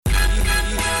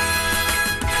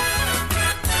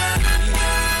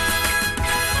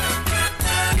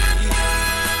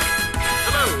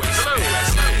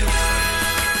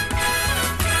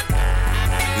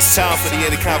It's time for the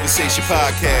End of Conversation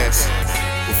podcast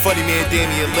with funny man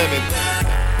Damian Lemon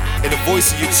and the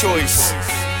voice of your choice,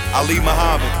 Ali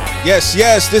Muhammad.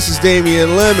 Yes, this is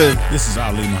Damian Lemon. This is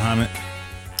Ali Muhammad.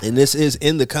 And this is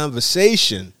In the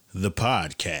Conversation, the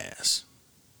podcast.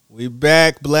 We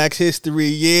back, Black History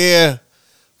Year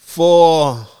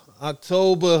for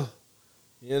October.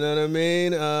 You know what I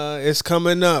mean? It's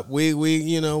coming up. We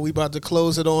about to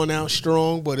close it on out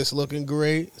strong, but it's looking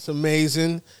great. It's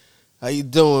amazing. How you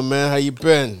doing, man? How you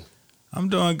been? I'm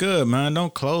doing good, man.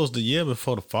 Don't close the year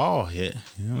before the fall hit.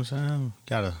 You know what I'm saying?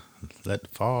 Gotta let the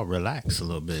fall relax a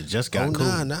little bit. Just got cool.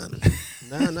 Nah.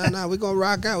 We're gonna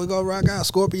rock out.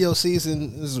 Scorpio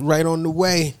season is right on the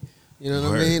way. You know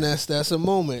what I mean? That's a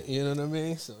moment. You know what I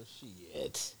mean? So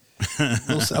shit.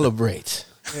 We'll celebrate.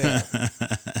 Yeah.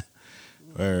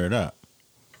 Word up.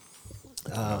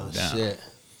 Oh shit.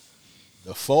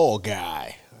 The Fall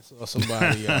Guy. I saw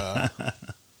somebody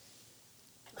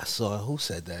who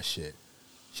said that shit.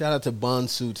 Shout out to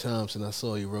Bonsu Thompson. I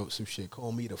saw he wrote some shit.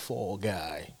 Call me the Fall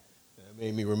Guy. That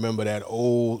made me remember that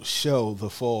old show, The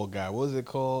Fall Guy. What was it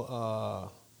called? I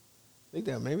think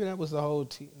maybe that was the whole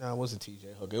it wasn't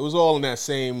TJ Hooker. It was all in that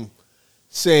same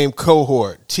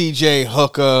cohort. TJ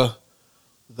Hooker,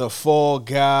 The Fall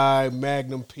Guy,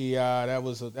 Magnum PI. That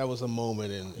was a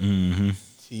moment in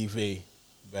TV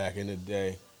back in the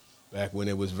day, back when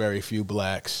there was very few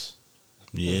blacks.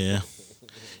 Yeah.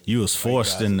 You was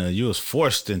forced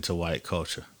into white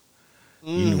culture.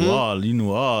 You knew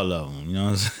all of them. You know what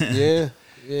I'm saying?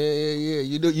 Yeah.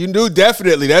 You knew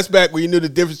definitely. That's back when you knew the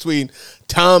difference between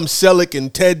Tom Selleck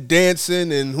and Ted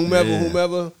Danson and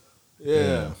whomever.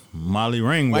 Yeah. Molly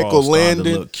Ringwald Michael started Landon.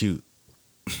 to look cute.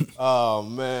 Oh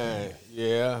man,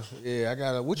 yeah. I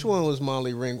got which one was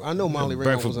Molly Ringwald? I know Molly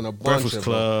Ringwald was in a bunch of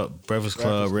them. Breakfast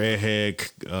Club, redhead,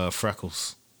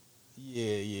 freckles.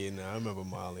 Yeah. I remember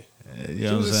Molly. You know She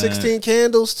what was I'm in saying? 16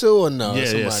 Candles too, or no?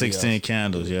 Yeah, 16 else?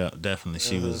 Candles. Yeah, definitely.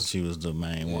 She was the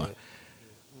main one.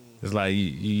 It's like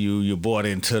you bought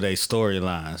into their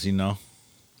storylines. You know,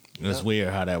 it's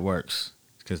weird how that works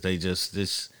because they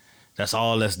that's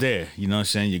all that's there. You know what I'm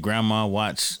saying? Your grandma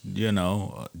watched,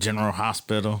 General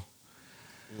Hospital.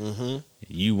 Mm-hmm.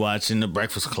 You watching the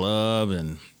Breakfast Club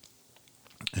and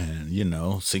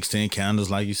 16 Candles,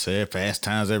 like you said, Fast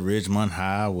Times at Ridgemont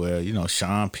High, where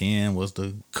Sean Penn was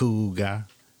the cool guy.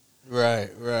 Right.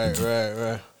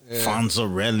 Yeah.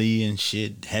 Fonzarelli and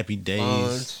shit, Happy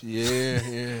Days. Yeah.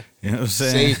 You know what I'm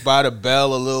saying? Saved by the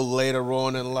Bell a little later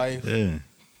on in life. Yeah.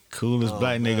 Coolest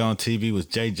black nigga on TV was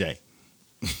JJ.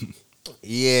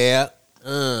 Yeah.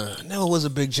 Never was a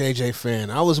big JJ fan.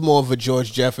 I was more of a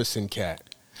George Jefferson cat.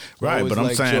 Right, but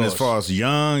I'm saying George. as far as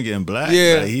young and black,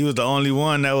 like, he was the only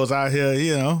one that was out here,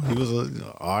 he was an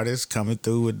artist coming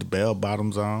through with the bell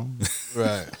bottoms on.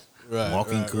 Right.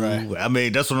 Walking cool. Right. I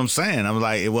mean, that's what I'm saying. I'm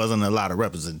like, it wasn't a lot of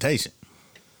representation.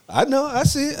 I know. I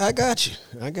see it. I got you.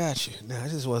 Nah, I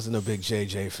just wasn't a big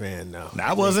JJ fan, no.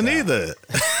 I wasn't either.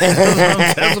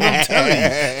 That's what I'm telling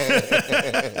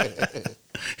you.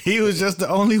 He was just the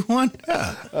only one.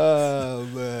 Yeah. Oh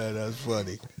man, that's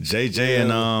funny. JJ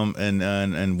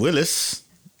and Willis.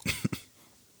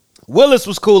 Willis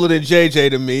was cooler than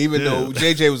JJ to me, even though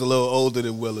JJ was a little older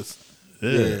than Willis.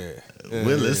 Yeah.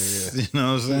 Willis, you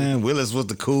know what I'm saying? Willis was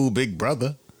the cool big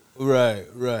brother. Right.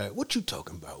 What you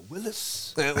talking about,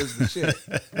 Willis? That was the shit.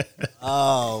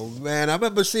 Oh man, I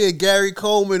remember seeing Gary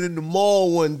Coleman in the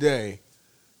mall one day.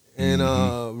 In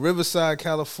Riverside,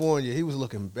 California. He was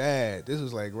looking bad. This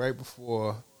was like right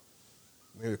before,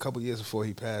 maybe a couple years before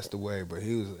he passed away, but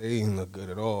he didn't look good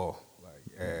at all. Like,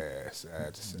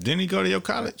 sad to say. Didn't he go to your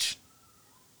college?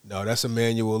 No, that's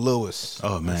Emmanuel Lewis.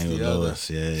 Oh, Emmanuel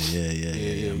Lewis.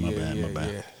 Yeah. My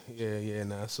bad. Yeah,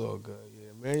 nah, it's all good.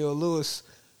 Yeah, Emmanuel Lewis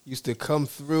used to come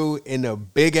through in a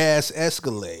big ass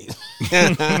Escalade.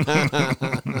 Let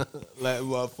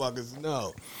motherfuckers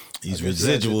know. These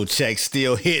residual checks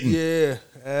still hitting. Yeah,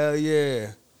 hell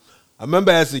yeah. I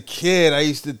remember as a kid, I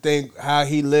used to think how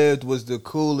he lived was the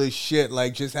coolest shit.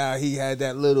 Like just how he had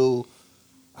that little,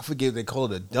 I forget if they call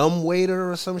it a dumb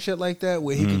waiter or some shit like that,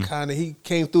 where he could he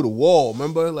came through the wall.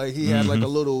 Remember, like he had like a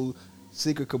little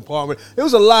secret compartment. There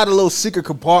was a lot of little secret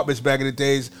compartments back in the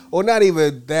days, or not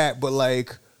even that, but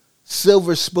like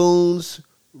silver spoons.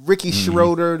 Ricky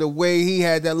Schroeder, the way he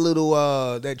had that little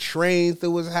that train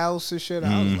through his house and shit,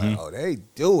 I was like, oh, they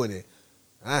doing it.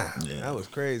 That was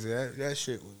crazy. That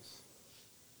shit was.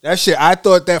 That shit. I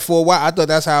thought that for a while. I thought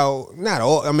that's how. Not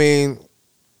all. I mean,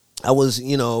 I was.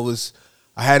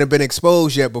 I hadn't been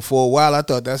exposed yet, but for a while I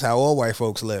thought that's how all white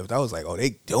folks lived. I was like, oh,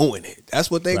 they doing it.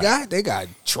 That's what they got. They got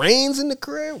trains in the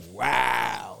crib.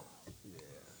 Wow.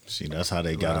 See, that's how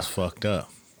they got us fucked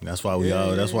up. That's why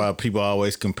that's why people are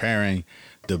always comparing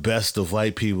the best of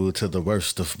white people to the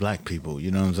worst of black people. You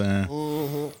know what I'm saying?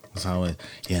 Mm-hmm. It's always,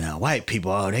 white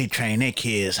people, they train their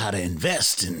kids how to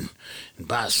invest and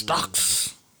buy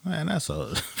stocks. Man, that's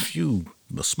a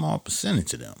small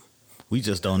percentage of them. We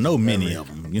just don't know many of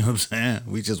them. You know what I'm saying?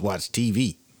 We just watch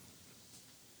TV.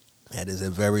 That is a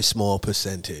very small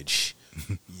percentage.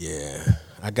 Yeah.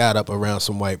 I got up around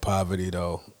some white poverty,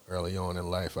 though, early on in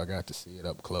life. I got to see it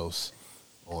up close.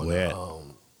 Where?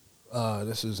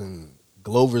 This was in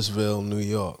Gloversville, New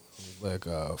York. Like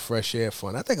Fresh Air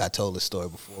Fund. I think I told this story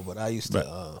before, but I used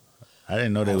to. I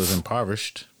didn't know they was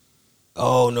impoverished.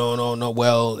 Oh no!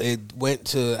 Well, it went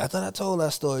to. I thought I told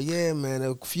that story. Yeah,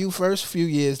 man. First few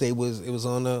years, it was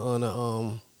on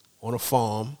a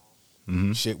farm.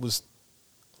 Mm-hmm. Shit was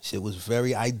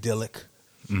very idyllic.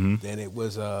 Mm-hmm. Then it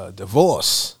was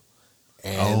divorce,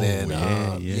 and then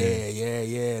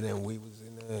yeah. Then we was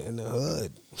in the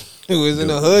hood. It was in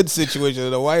the hood situation,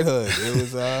 the white hood. It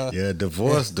was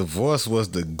divorce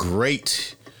was the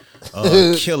great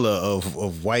killer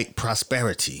of white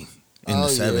prosperity in the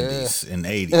 70s and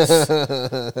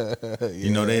 80s.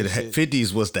 You know, they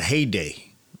 50s was the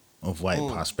heyday of white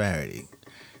prosperity.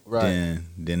 Right.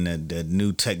 Then the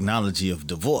new technology of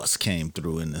divorce came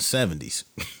through in the 70s.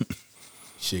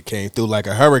 Shit came through like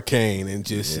a hurricane and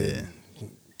just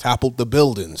toppled the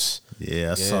buildings.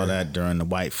 Yeah, I saw that during the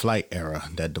white flight era.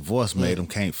 That divorce made them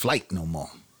can't flight no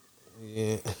more.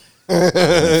 Yeah.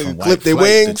 From Clip their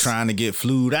wings wings. to trying to get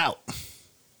flued out.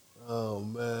 Oh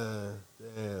man,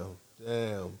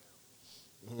 damn.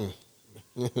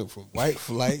 From white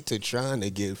flight to trying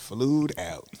to get flued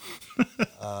out.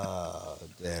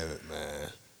 Damn it, man.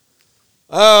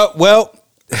 Well,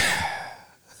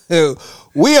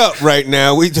 we up right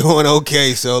now. We doing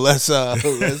okay. So let's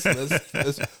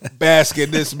bask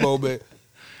in this moment.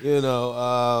 You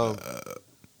know,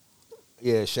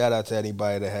 yeah. Shout out to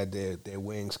anybody that had their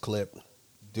wings clipped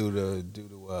due to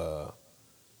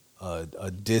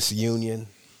a disunion.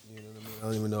 You know what I mean? I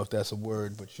don't even know if that's a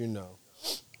word, but you know.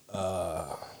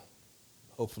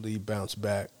 Hopefully, bounce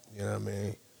back. You know what I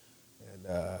mean? And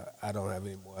I don't have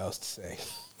any more else to say.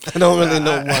 I don't really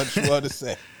know much more to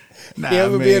say. You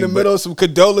ever be in the middle of some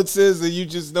condolences and you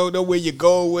just don't know where you're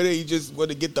going with it? You just want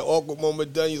to get the awkward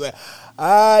moment done. You're like,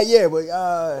 well,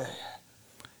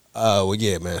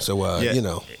 yeah, man. So, you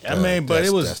know, I mean, but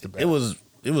it was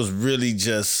really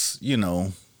just, you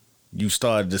know, you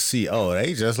started to see,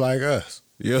 they just like us.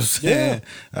 You know what I'm saying?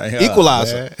 Yeah.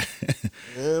 Equalizer.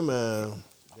 Yeah, man.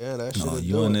 Yeah, that shit.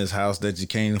 You in this house that you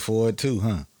can't afford too,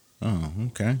 huh? Oh,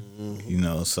 okay. Mm-hmm. You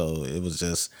know, so it was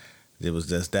just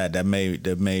that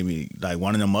made me like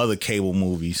one of them other cable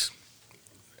movies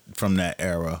from that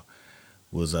era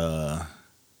was The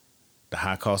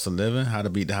High Cost of Living, How to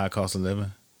Beat the High Cost of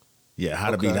Living. Yeah, How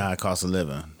to Beat the High Cost of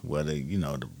Living, where there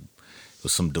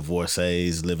was some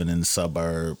divorcees living in the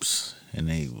suburbs and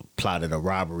they plotted a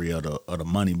robbery of the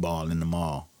money ball in the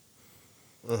mall.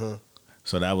 Uh-huh.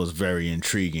 So that was very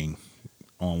intriguing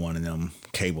on one of them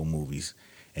cable movies.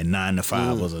 And 9 to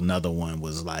 5 was another one,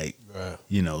 was like,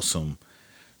 you know, some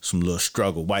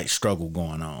little white struggle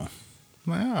going on.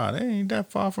 I'm like, they ain't that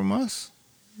far from us.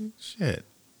 Shit.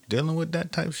 Dealing with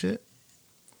that type shit.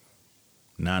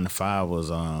 9 to 5 was,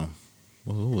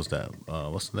 who was that?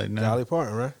 What's the lady name? Dolly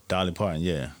Parton, right? Dolly Parton,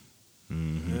 yeah.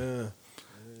 Mm-hmm. Yeah.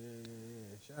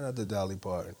 Shout out to Dolly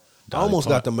Parton. I almost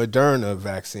got the Moderna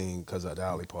vaccine because of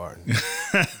Dolly Parton.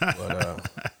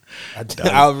 But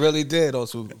I really did on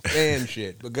some fan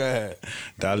shit. But go ahead.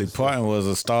 Dolly Parton was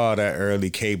a star of that early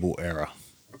cable era.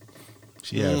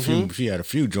 She had a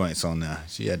few joints on there.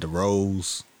 She had the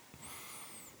Rose,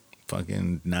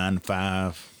 fucking 9 to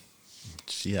 5.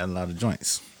 She had a lot of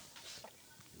joints.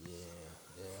 Yeah.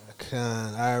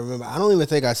 I remember. I don't even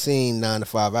think I seen 9 to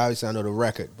 5. Obviously, I know the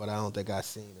record, but I don't think I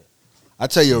seen it. I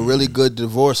tell you a really good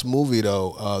divorce movie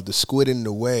though, The Squid and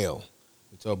the Whale.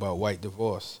 We talk about white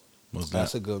divorce.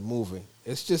 That's a good movie.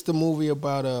 It's just a movie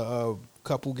about a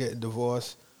couple getting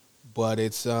divorced, but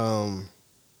it's just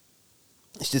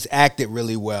acted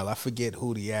really well. I forget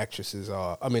who the actresses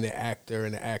are. I mean, the actor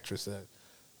and the actress.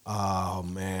 Oh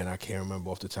man, I can't remember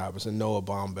off the top. It's a Noah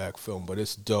Baumbach film, but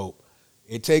it's dope.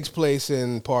 It takes place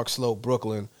in Park Slope,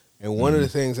 Brooklyn. And one of the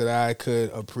things that I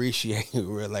could appreciate,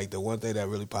 like the one thing that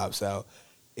really pops out,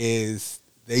 is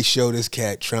they show this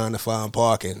cat trying to find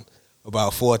parking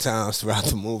about 4 times throughout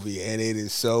the movie, and it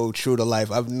is so true to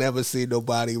life. I've never seen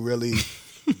nobody really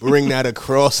bring that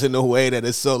across in a way that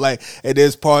is so like. And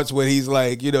there's parts where he's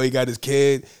like, you know, he got his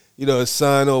kid, you know, his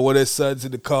son or one of his sons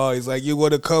in the car. He's like, "You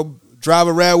want to come drive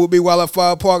around with me while I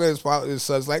park? And his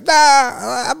son's like, nah,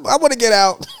 I want to get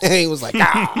out. And he was like,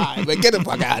 nah, man, get the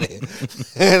fuck out of here.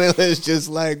 And it was just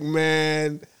like,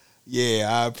 man, yeah,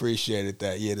 I appreciated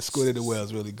that. Yeah, the Squid and the Whale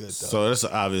is really good, though. So it's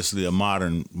obviously a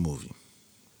modern movie.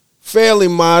 Fairly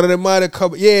modern. It might have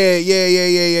come.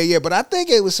 Yeah. But I think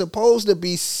it was supposed to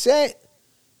be set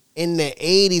in the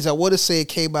 80s. I want to say it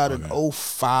came out in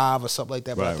 05 or something like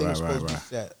that. But I think it was supposed to be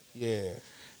set. Yeah.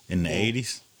 In the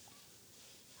 80s?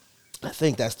 I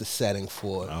think that's the setting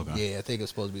for it. Okay. Yeah, I think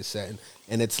it's supposed to be a setting.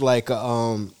 And it's like,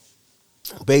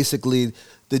 basically,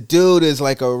 the dude is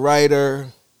like a writer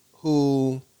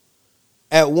who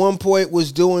at one point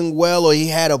was doing well, or he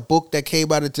had a book that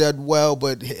came out and did well,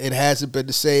 but it hasn't been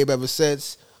the same ever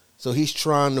since. So he's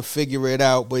trying to figure it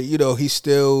out. But, he's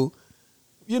still,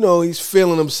 he's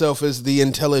feeling himself as the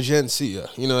intelligentsia.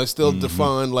 It's still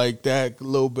defined like that, a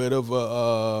little bit of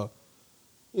a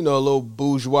little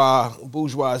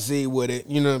bourgeoisie with it.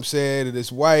 You know what I'm saying? And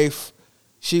his wife,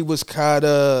 she was kind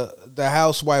of the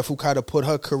housewife who kind of put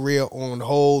her career on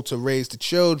hold to raise the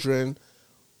children.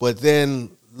 But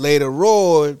then later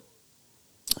on,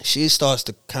 she starts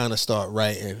to kind of start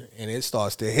writing, and it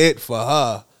starts to hit for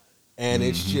her. And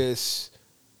it's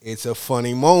a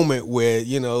funny moment where,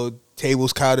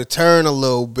 tables kind of turn a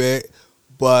little bit.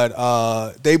 But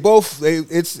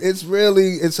it's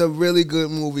a really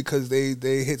good movie because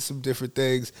they hit some different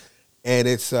things, and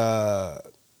it's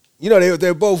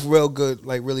they're both real good,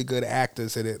 like really good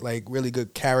actors in it, like really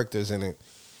good characters in it.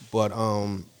 But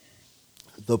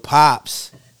the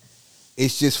Pops,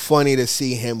 it's just funny to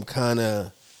see him kind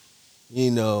of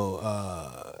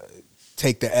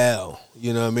take the L.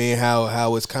 You know what I mean?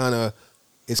 How it's kind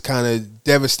of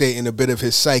devastating a bit of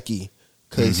his psyche.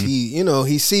 Because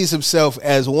he sees himself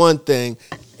as one thing,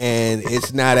 and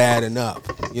it's not adding up.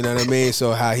 You know what I mean?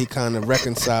 So how he kind of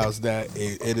reconciles that,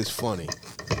 it is funny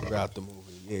throughout the movie.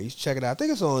 Yeah, you should check it out. I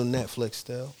think it's on Netflix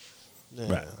still. Yeah,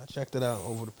 right. I checked it out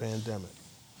over the pandemic.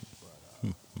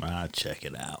 I'll check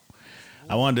it out.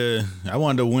 I wonder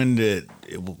when if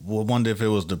it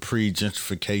was the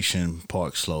pre-gentrification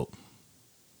Park Slope.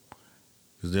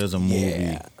 Because there's a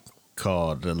movie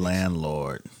called The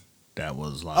Landlord. That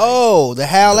was like the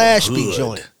Hal Ashby hood.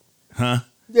 joint, huh?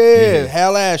 Yeah,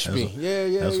 Hal Ashby.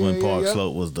 That's when Park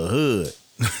Slope was the hood.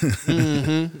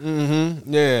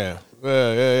 Yeah.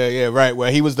 Right. Where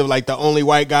he was the only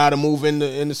white guy to move in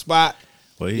the spot.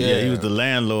 Well, he was the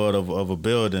landlord of a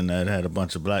building that had a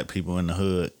bunch of black people in the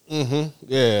hood.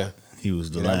 Yeah. He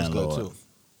was the landlord. That was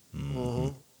good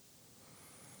too.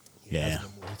 Yeah. That's a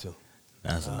good movie too.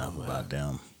 That's enough about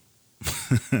them.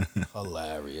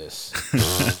 Hilarious.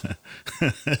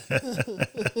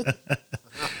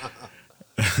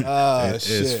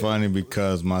 It's funny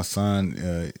because my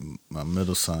son, my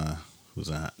middle son, who's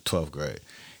in 12th grade,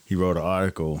 he wrote an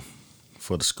article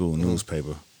for the school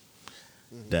newspaper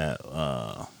that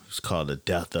was called "The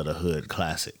Death of the Hood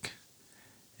Classic,"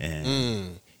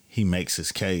 and he makes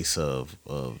his case of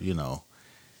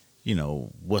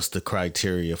what's the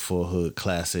criteria for a hood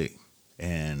classic,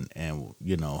 and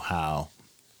how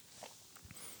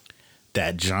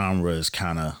that genre is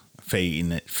kind of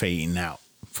fading out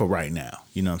for right now.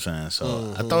 You know what I'm saying?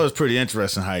 So I thought it was pretty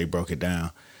interesting how he broke it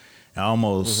down. I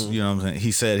almost, you know what I'm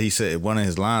saying? He said one of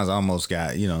his lines almost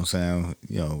got, you know what I'm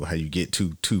saying, how you get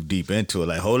too deep into it.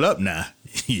 Like, hold up now.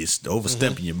 You're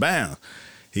overstepping your bounds.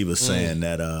 He was saying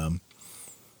that,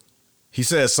 he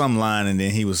said some line and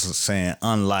then he was saying,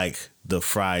 unlike the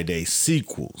Friday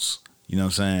sequels, you know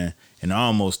what I'm saying? And I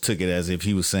almost took it as if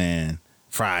he was saying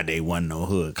Friday wasn't no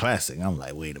hood classic. I'm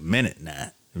like, wait a minute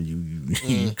now.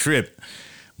 You tripped.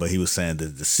 But he was saying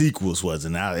that the sequels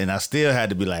wasn't out. And I still had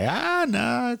to be like,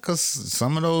 nah, because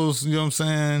some of those, you know what I'm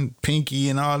saying, Pinky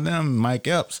and all them, Mike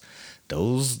Epps,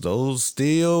 those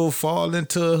still fall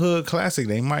into a hood classic.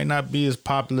 They might not be as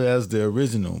popular as the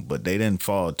original, but they didn't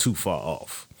fall too far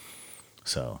off.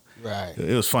 So right.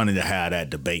 It was funny to have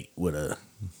that debate with a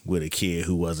kid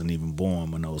who wasn't even born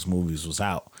when those movies was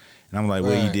out. And I'm like,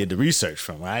 where you did the research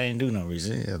from? I didn't do no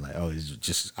research. I was like, it's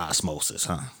just osmosis,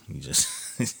 huh? You just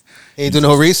he ain't do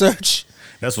no research?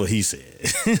 That's what he said.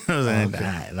 I was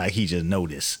like, like he just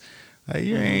noticed. Like,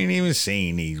 you ain't even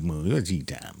seen these movies. What you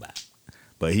talking about?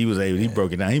 But he was able, he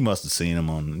broke it down. He must have seen them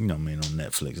on, on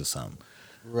Netflix or something.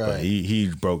 Right. But he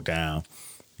broke down,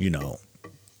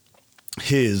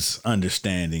 his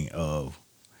understanding of,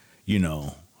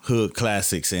 hood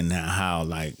classics and how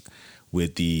like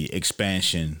with the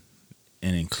expansion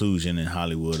and inclusion in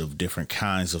Hollywood of different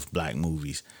kinds of black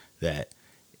movies that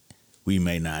we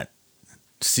may not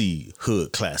see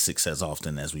hood classics as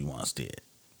often as we once did.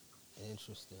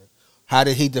 Interesting. How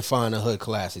did he define a hood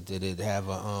classic? Did it have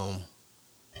a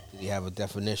Did he have a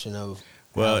definition of?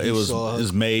 Well, how he it saw her?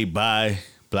 was made by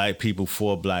black people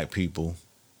for black people.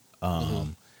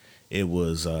 It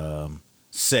was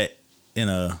set in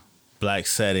a black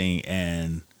setting,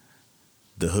 and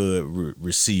the hood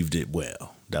received it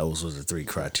well. Those was the 3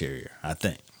 criteria, I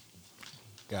think.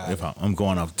 Got If it. I'm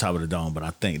going off the top of the dome, but I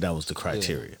think that was the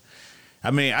criteria.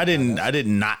 I mean, I did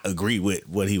not agree with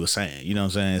what he was saying. You know what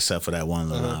I'm saying? Except for that one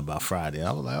little line about Friday.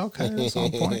 I was like, okay, that's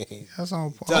on point. That's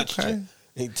on point. Touched Okay. you.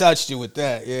 He touched you with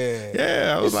that, yeah.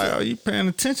 Yeah, I was like, oh, you paying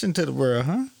attention to the world,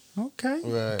 huh? Okay.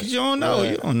 Right. Because you don't know.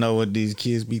 Right. You don't know what these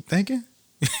kids be thinking.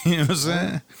 You know what I'm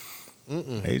saying?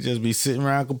 They just be sitting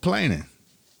around complaining.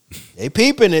 They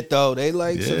peeping it though. They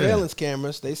like Yeah. surveillance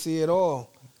cameras. They see it all.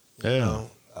 Yeah.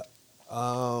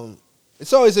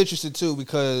 It's always interesting too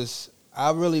because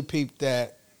I really peeped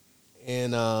that,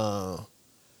 and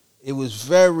it was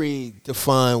very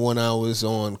defined when I was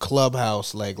on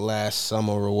Clubhouse like last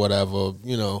summer or whatever.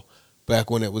 You know, back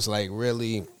when it was like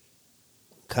really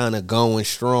kind of going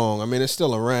strong. I mean, it's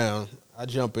still around. I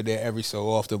jump in there every so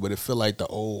often, but it feel like the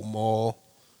old mall.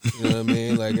 You know what I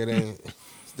mean? Like it ain't.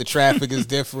 The traffic is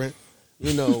different,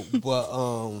 you know. But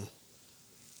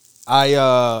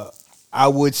I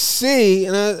would see,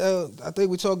 and I think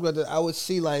we talked about that. I would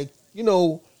see, like, you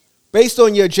know, based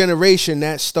on your generation,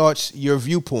 that starts your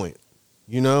viewpoint,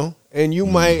 you know, and you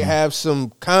might have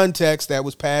some context that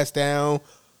was passed down,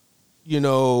 you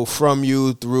know, from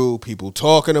you through people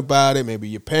talking about it. Maybe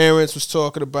your parents was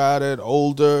talking about it,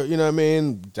 older, you know what I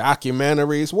mean,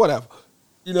 documentaries, whatever,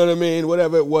 you know what I mean,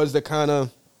 whatever it was that kind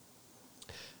of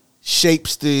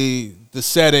shapes the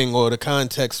setting or the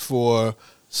context for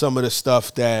some of the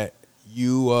stuff that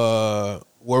you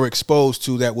were exposed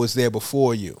to that was there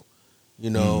before you,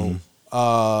 you know.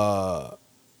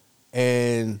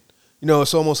 And, you know,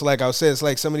 it's almost like I was saying, it's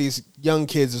like some of these young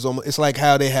kids, it's like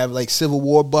how they have like Civil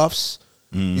War buffs.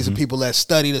 These are people that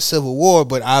study the Civil War,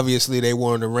 but obviously they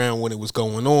weren't around when it was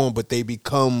going on, but they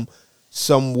become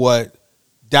somewhat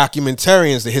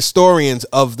documentarians, the historians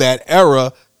of that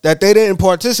era that they didn't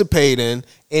participate in,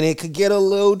 and it could get a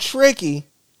little tricky,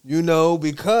 you know,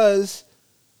 because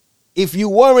if you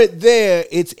weren't there,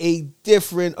 it's a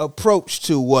different approach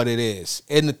to what it is.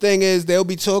 And the thing is, they'll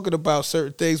be talking about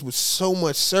certain things with so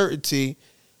much certainty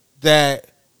that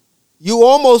you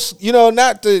almost, you know,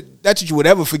 not that you would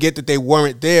ever forget that they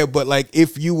weren't there, but like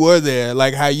if you were there,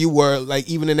 like how you were, like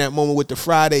even in that moment with the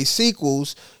Friday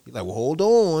sequels, you're like, well, hold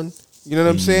on. You know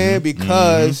what I'm saying?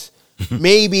 Because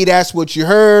maybe that's what you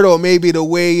heard, or maybe the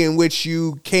way in which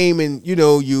you came and, you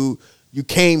know, you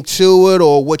came to it,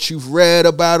 or what you've read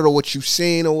about it, or what you've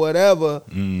seen, or whatever.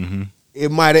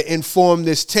 It might have informed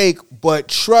this take, but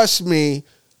trust me,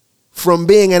 from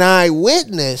being an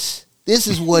eyewitness, this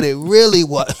is what it really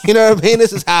was. You know what I mean?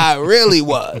 This is how it really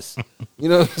was. You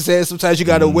know what I'm saying? Sometimes you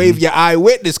got to wave your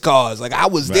eyewitness cards. Like, I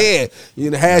was there.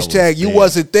 You know, hashtag you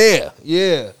wasn't there.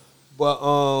 Yeah. But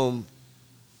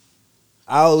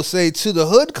I'll say to the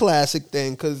hood classic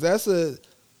thing, because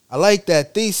I like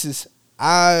that thesis.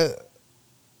 I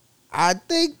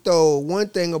think, though, one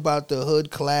thing about the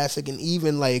hood classic, and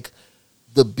even like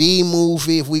the B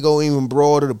movie, if we go even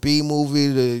broader, the B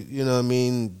movie, you know what I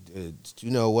mean,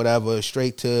 you know, whatever,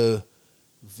 straight to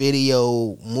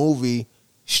video movie,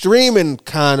 streaming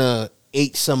kind of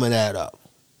ate some of that up.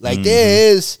 Like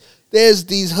there's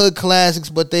these hood classics,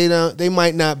 but they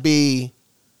might not be,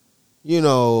 you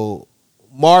know,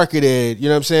 marketed, you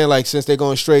know what I'm saying? Like, since they're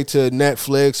going straight to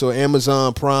Netflix or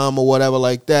Amazon Prime or whatever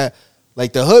like that,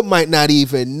 like the hood might not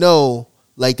even know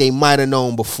like they might have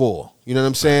known before. You know what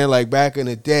I'm saying? Like back in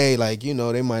the day, like, you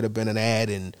know, they might have been an ad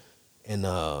in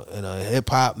a hip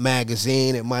hop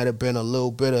magazine. It might have been a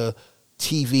little bit of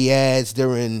TV ads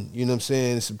during, you know what I'm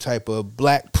saying, some type of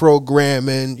black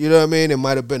programming. You know what I mean? It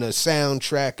might have been a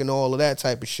soundtrack and all of that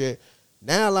type of shit.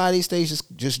 Now a lot of these things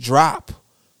just drop.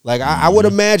 Like I would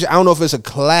imagine, I don't know if it's a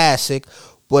classic,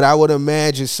 but I would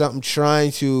imagine something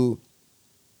trying to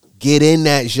get in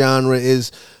that genre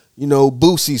is, you know,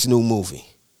 Boosie's new movie.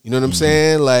 You know what I'm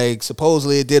saying? Like,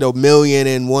 supposedly it did 1 million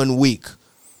in 1 week,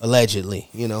 allegedly.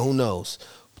 You know, who knows?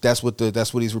 That's what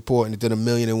he's reporting. It did 1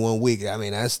 million in 1 week. I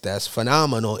mean, that's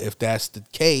phenomenal if that's the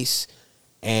case.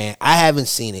 And I haven't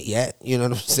seen it yet. You know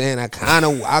what I'm saying? I kind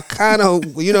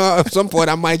of, you know, at some point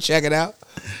I might check it out,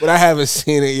 but I haven't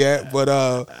seen it yet. But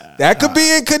that could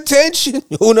be in contention.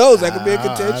 Who knows? That could be in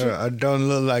contention. I don't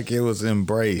look like it was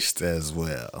embraced as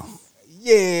well.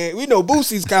 Yeah, we know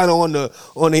Boosie's kind of on the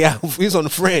he's on the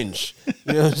fringe.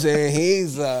 You know what I'm saying?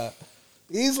 He's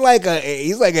like an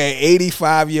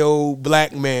 85-year-old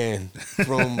black man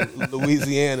from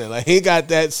Louisiana. Like, he got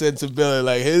that sensibility.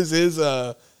 Like his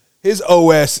his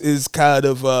OS is kind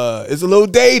of it's a little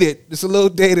dated. It's a little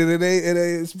dated.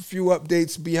 It's a few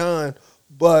updates behind,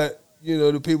 but. You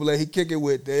know, the people that he kick it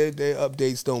with, their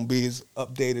updates don't be as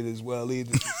updated as well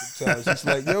either. Sometimes it's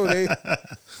like, yo,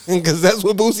 because that's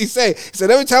what Boosie say. He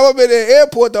said, every time I'm in the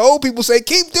airport, the old people say,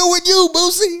 keep doing you,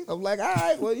 Boosie. I'm like, all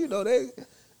right, well, you know, they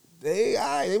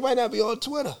all right. They might not be on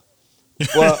Twitter.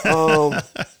 But, what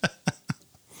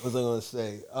was I going to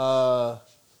say?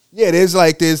 Yeah, there's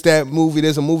that movie.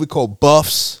 There's a movie called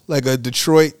Buffs, like a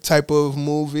Detroit type of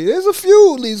movie. There's a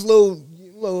few of these little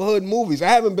hood movies. I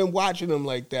haven't been watching them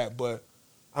like that, but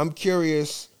I'm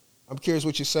curious. I'm curious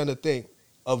what your son to think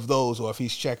of those, or if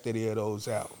he's checked any of those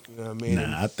out. You know what I mean?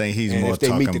 Nah, I think he's and more if they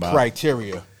talking meet the about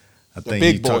criteria. I think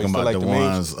he's talking about the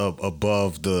ones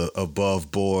above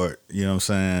board. You know what I'm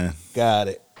saying? Got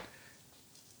it.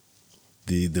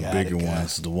 The bigger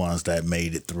ones, the ones that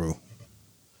made it through.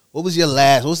 What was the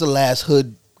last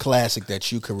hood classic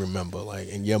that you can remember, like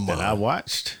in your mind? That I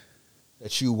watched.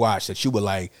 That you watched. That you were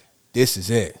like, this is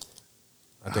it.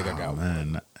 I think I got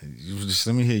one. Man, just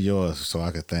let me hear yours so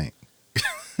I could think.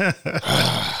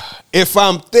 If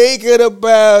I'm thinking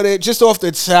about it, just off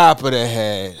the top of the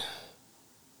head,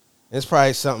 it's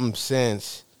probably something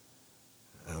since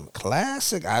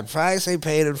classic. I'd probably say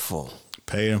Paid in Full.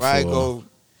 Paid in probably Full. Go,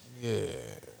 yeah.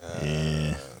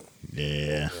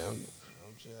 Yeah. I'm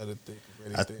trying to think of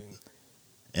anything.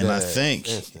 And I think,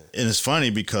 and it's funny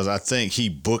because I think he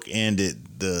bookended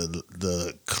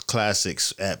the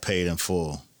classics at Paid in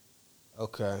Full.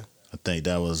 Okay. I think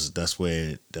that's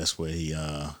where he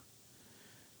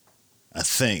I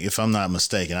think, if I'm not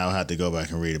mistaken, I'll have to go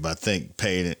back and read it, but I think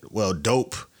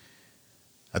Dope.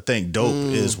 I think Dope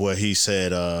is what he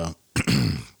said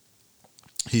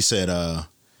he said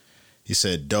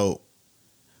Dope,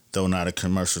 though not a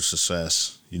commercial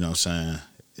success, you know what I'm saying,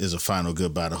 is a final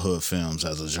goodbye to hood films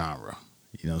as a genre.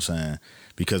 You know what I'm saying?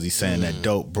 Because he's saying that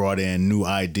Dope brought in new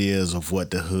ideas of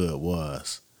what the hood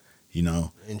was. You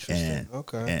know? Interesting.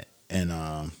 Okay. And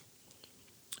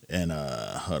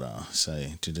hold on,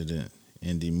 say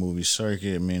indie movie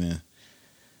circuit, meaning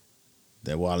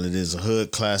that while it is a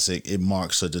hood classic, it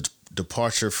marks a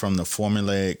departure from the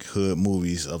formulaic hood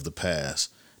movies of the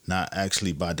past. Not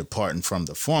actually by departing from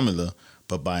the formula,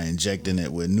 but by injecting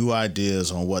it with new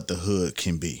ideas on what the hood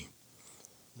can be.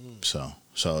 So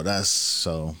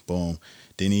boom.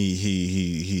 Then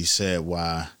he said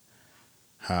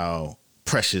how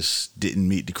Precious didn't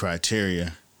meet the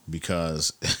criteria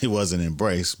because it wasn't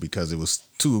embraced because it was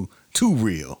too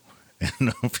real.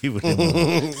 And people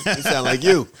didn't It sound like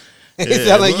you. It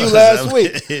sound like you last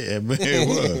week. Yeah, man, it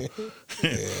was.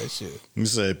 Yeah, shit. You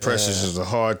said Precious is a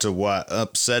hard to watch,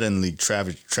 upsettingly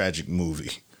tragic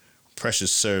movie.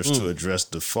 Precious serves to address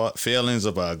the failings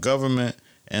of our government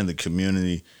and the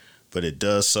community, but it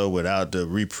does so without the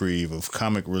reprieve of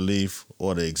comic relief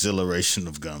or the exhilaration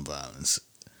of gun violence.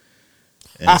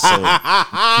 And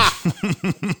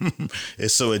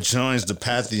so it joins the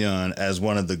pantheon as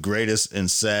one of the greatest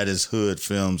and saddest hood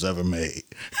films ever made.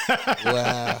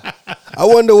 Wow. I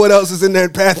wonder what else is in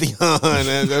that pantheon.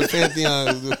 That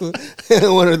pantheon is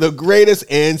one of the greatest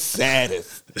and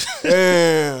saddest.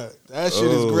 Yeah, that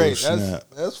shit is great.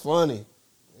 That's funny.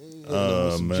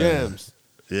 Some gems.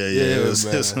 Yeah,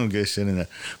 there's some good shit in there.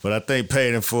 But I think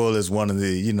Paid in Full is one of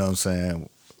the, you know what I'm saying,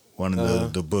 one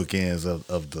of the bookends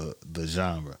of the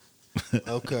genre.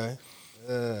 Okay.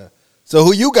 So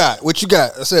who you got? What you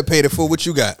got? I said Paid in Full. What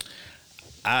you got?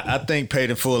 I think Paid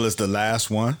in Full is the last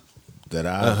one that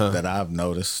I've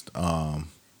noticed.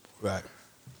 Right.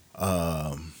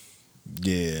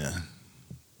 Yeah.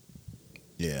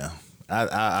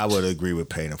 I would agree with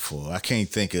Paid in Full. I can't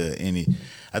think of any.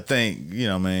 I think, you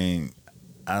know what I mean,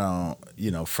 I don't,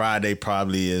 you know, Friday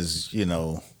probably is, you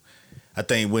know, I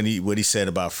think what he said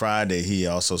about Friday, he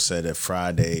also said that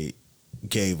Friday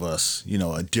gave us, you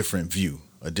know, a different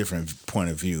point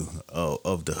of view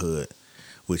of the hood,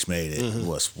 which made it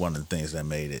was one of the things that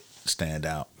made it stand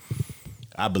out.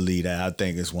 I believe that. I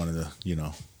think it's one of the, you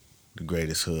know, the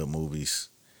greatest hood movies.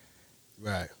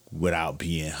 Right. Without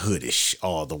being hoodish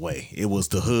all the way. It was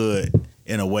the hood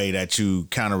in a way that you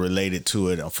kind of related to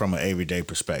it from an everyday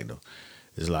perspective.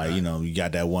 It's like, you know, you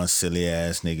got that one silly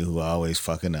ass nigga who always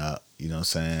fucking up, you know what I'm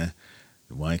saying?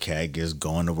 The one cat just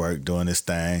going to work, doing his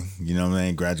thing, you know what I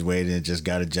mean? Graduated and just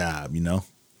got a job, you know?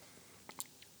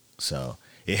 So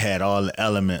it had all the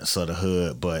elements of the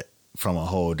hood, but from a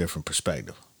whole different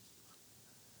perspective.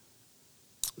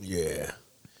 Yeah.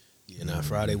 Yeah, nah,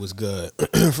 Friday was good.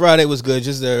 Friday was good.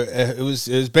 Just it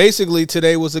was basically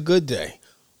today was a good day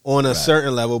on a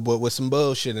certain level, but with some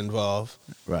bullshit involved.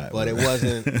 Right. But it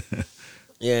wasn't.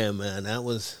 Yeah, man, that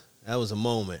was a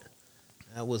moment.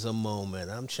 That was a moment.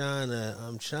 I'm trying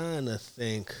to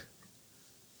think.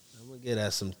 I'm gonna get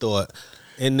at some thought.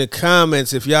 In the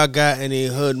comments, if y'all got any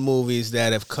hood movies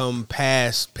that have come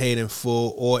past Paid in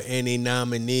Full or any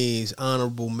nominees,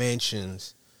 honorable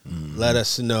mentions, let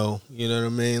us know. You know what I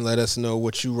mean? Let us know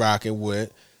what you rocking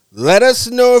with. Let us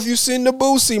know if you seen the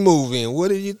Boosie movie and what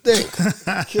did you think?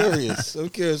 I'm curious.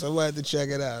 I might have to check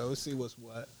it out. Let's see what's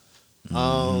what.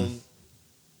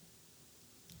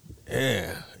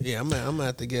 Yeah, I'm gonna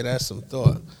have to get that some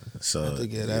thought.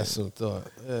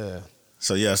 Yeah.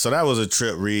 So that was a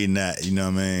trip reading that, you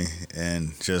know what I mean,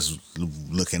 and just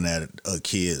looking at a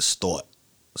kid's thoughts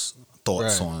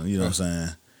Right. on, you know what I'm saying,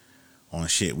 on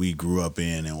shit we grew up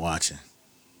in and watching.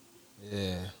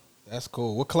 Yeah, that's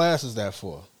cool. What class is that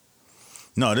for?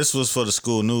 No, this was for the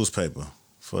school newspaper.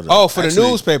 For the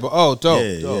newspaper. Oh, dope.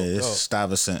 Yeah, dope, it's dope.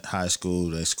 Stuyvesant High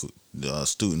School,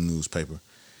 student newspaper.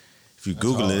 If you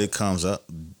Google it, it comes up.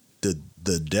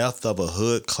 The Death of a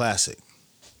Hood Classic.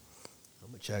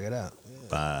 I'm gonna check it out. Yeah.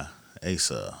 By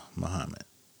Asa Muhammad.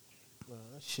 Oh,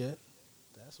 shit,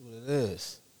 that's what it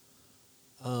is.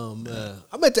 Man,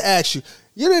 I meant to ask you.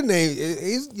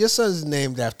 Your son's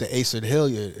named after Asa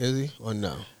Hilliard, is he or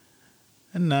no?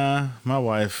 Nah, my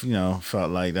wife,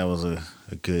 felt like that was a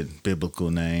good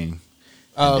biblical name.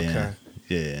 Oh, And okay.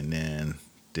 then, and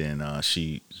then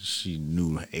she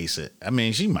knew Asa. I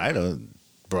mean, she might have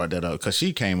brought that up because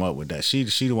she came up with that. She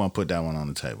the one put that one on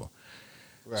the table.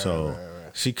 Right, So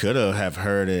right. she could have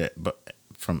heard it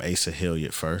from Asa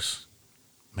Hilliard first.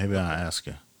 Maybe I'll ask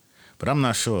her, but I'm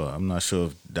not sure. I'm not sure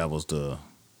if that was the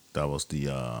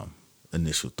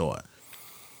initial thought.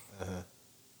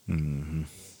 Mm-hmm.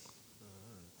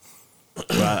 But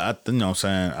I you know what I'm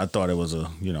saying, I thought it was it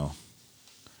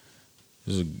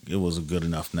was a good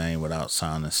enough name without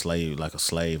sounding like a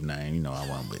slave name. I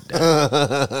went with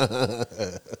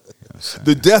that.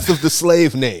 The death of the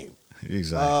slave name.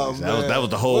 Exactly. Oh, that was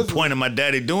the whole point of my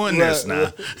daddy doing this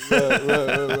now. Right. We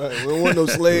don't want no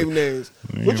slave names.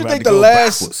 We What ain't you about think to the go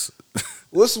last?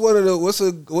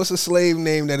 backwards. What's a slave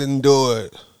name that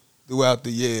endured throughout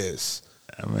the years?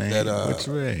 I mean, That, which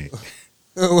way?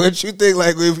 What you think?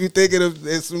 Like if you thinking of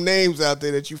there's some names out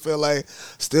there that you feel like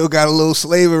still got a little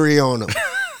slavery on them.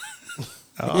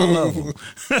 All of them.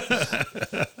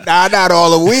 Nah, not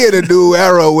all of them. We in a new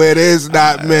era where there's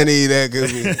not many that could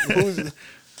be.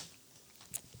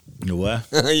 What?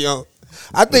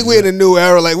 I think we're in a new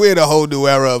era. Like we're in a whole new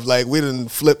era of like we done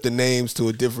flipped the names to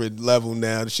a different level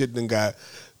now. The shit done got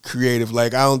creative.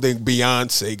 Like I don't think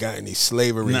Beyonce got any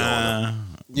slavery on her.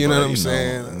 You know what I'm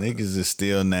saying? Niggas is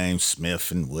still named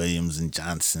Smith and Williams and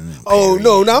Johnson. And Oh Perry.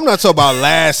 no, I'm not talking about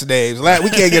last names. We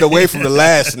can't get away from the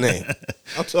last name.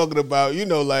 I'm talking about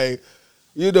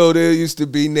there used to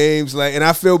be names like, and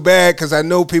I feel bad because I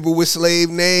know people with slave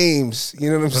names. You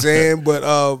know what I'm saying? But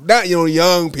not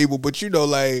young people, but see,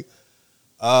 I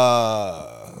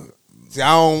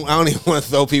don't even want to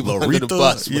throw people under the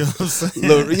bus. You know what I'm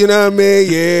saying? You know what I mean?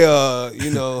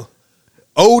 Yeah.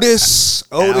 Otis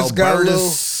got a little.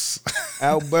 Albertus.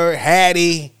 Albert,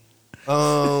 Hattie,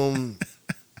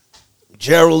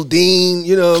 Geraldine.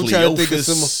 I'm trying to think of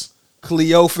some.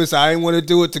 Cleophas. I didn't want to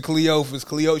do it to Cleophas.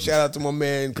 Shout out to my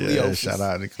man Cleophas. Yeah, shout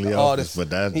out to Cleophas. Artist. But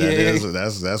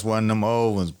that's one of them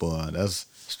old ones, boy. That's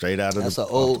straight out of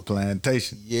the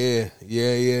plantation. Yeah.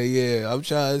 I'm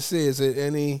trying to see. Is it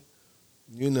any?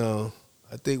 I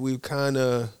think we've kind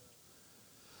of,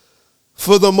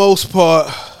 for the most part,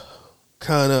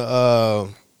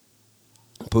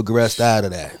 progressed out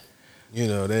of that.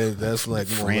 That's like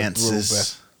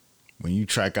Francis. When you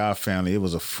track our family, it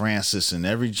was a Francis in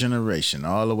every generation,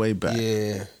 all the way back.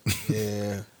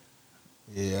 Yeah.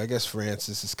 I guess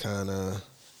Francis is kind of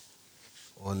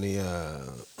on the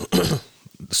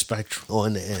The spectrum.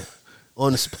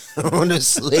 on the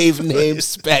slave name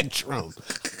spectrum.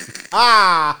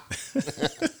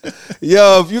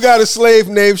 Yo, if you got a slave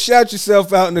name, shout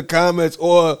yourself out in the comments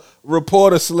or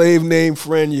report a slave name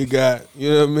friend you got. You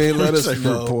know what I mean? Let us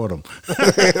know. Report them.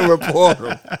 Report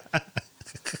them.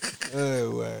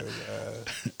 Anyway,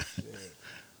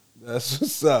 that's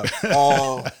what's up.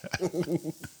 I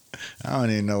don't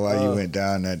even know why you went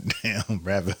down that damn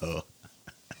rabbit hole.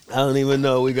 I don't even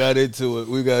know. We got into it,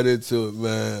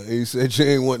 man. He said you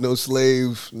ain't want no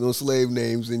slave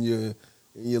names in your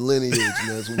lineage, and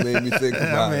that's what made me think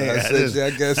about it. I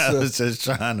guess I was just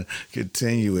trying to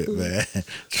continue it, man.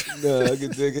 No, I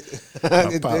can dig it.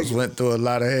 My pops went through a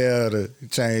lot of hell to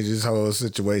change his whole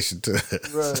situation to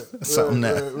something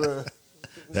that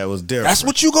was different. That's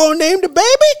what you gonna name the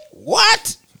baby?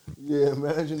 What? Yeah,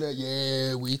 imagine that.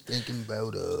 Yeah, we thinking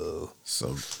about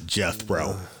So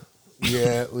Jethro.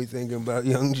 Yeah, we thinking about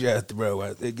Young Jethro.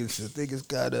 I think it's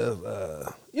kind of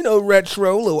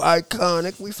retro, a little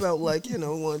iconic. We felt like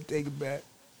want to take it back.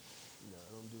 No,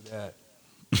 don't do that.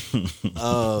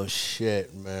 Oh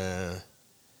shit, man.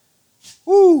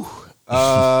 Woo.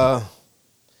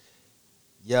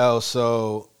 Yo,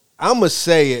 so I'ma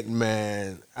say it,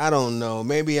 man. I don't know.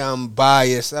 Maybe I'm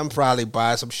biased. I'm probably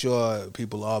biased. I'm sure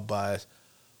people are biased.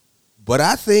 But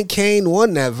I think Kane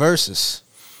won that versus.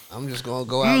 I'm just gonna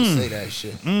go out and say that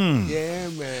shit. Yeah,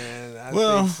 man. I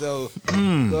think so.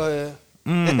 Go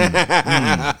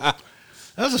ahead.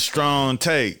 That's a strong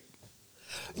take.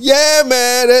 Yeah,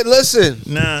 man. Listen.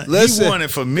 Nah, he won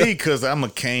it for me because I'm a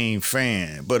Kane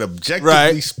fan. But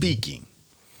objectively speaking,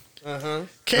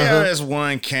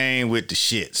 KRS-One came with the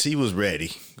shits. He was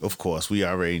ready. Of course, we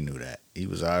already knew that. He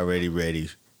was already ready.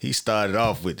 He started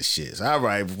off with the shits. All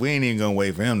right, we ain't even gonna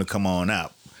wait for him to come on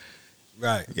out.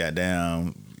 Right.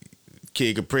 Goddamn.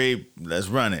 Kid Capri, let's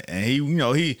run it. And he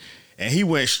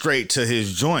went straight to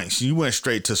his joints. He went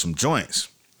straight to some joints.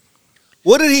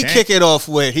 What did he kick it off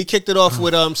with? He kicked it off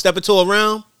with Step It To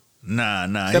Around?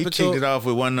 Nah. He kicked it off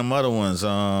with one of them other ones.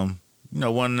 One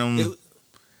of them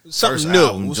something first new.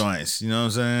 album joints. You know what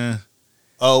I'm saying?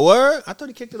 Oh, word? I thought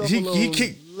he kicked it off a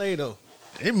little later.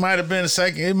 It might have been a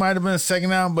second. It might have been a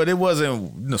second album, but it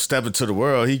wasn't Step Into the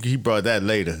World. He brought that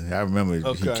later. I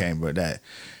remember he came with that.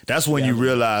 That's when you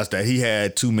realize that he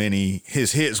had too many.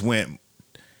 His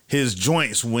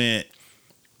joints went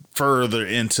further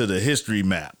into the history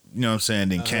map. You know what I'm saying?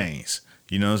 Than Kane's.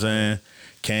 You know what I'm saying?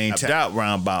 Kane tapped out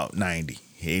around about 90,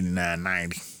 89,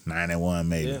 90, 91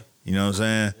 maybe. Yeah. You know what I'm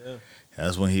saying? Yeah.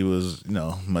 That's when he was.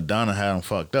 Madonna had him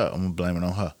fucked up. I'm gonna blame it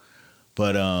on her.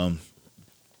 But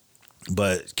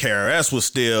KRS was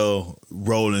still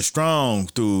rolling strong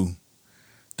through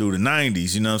the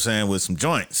 90s. You know what I'm saying? With some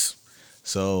joints.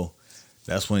 So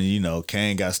that's when,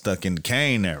 Kane got stuck in the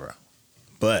Kane era.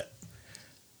 But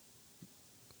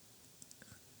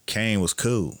Kane was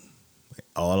cool.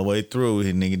 All the way through.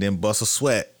 His nigga didn't bust a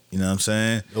sweat. You know what I'm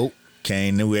saying? Nope.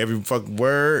 Kane knew every fucking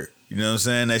word. You know what I'm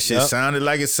saying? That shit sounded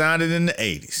like it sounded in the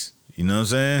 80s. You know what I'm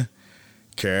saying?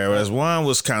 KRS-One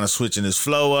was kind of switching his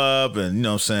flow up and, you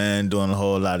know what I'm saying, doing a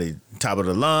whole lot of top of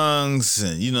the lungs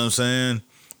and, you know what I'm saying,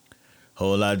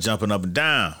 whole lot of jumping up and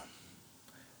down.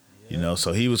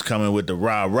 So he was coming with the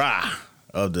rah-rah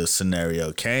of the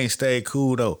scenario. Kane stayed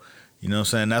cool, though. You know what I'm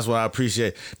saying? That's what I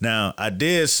appreciate. Now, I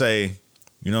did say,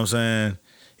 you know what I'm saying,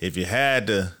 if you had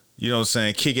to, you know what I'm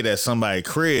saying, kick it at somebody's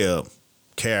crib,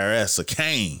 KRS or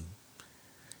Kane,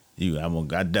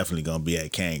 I definitely gonna be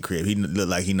at Kane crib. He look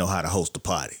like he know how to host a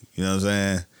party. You know what I'm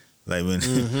saying? Like when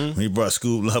he brought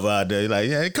Scoop Lover out there, he like,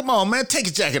 yeah, come on, man, take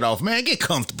your jacket off, man, get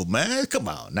comfortable, man, come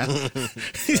on now,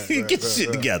 get your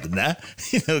shit together now.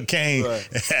 Kane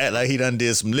act like he done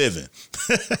did some living.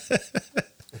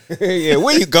 Yeah,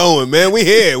 where you going, man? We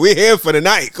here for the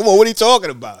night. Come on, what are you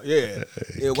talking about? Yeah.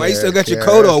 Why you still got your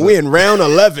coat on? We in round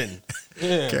 11.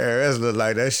 Yeah. KRS look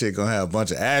like that shit gonna have a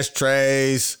bunch of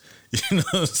ashtrays. You know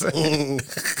what I'm saying?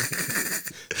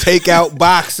 Takeout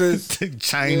boxes.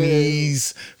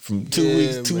 Chinese from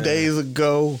 2 days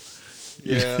ago.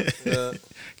 Yeah.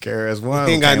 KRS-One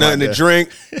ain't got nothing to drink.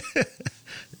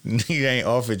 He ain't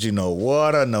offered you no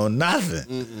water, no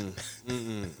nothing.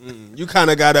 You kind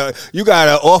of gotta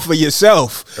offer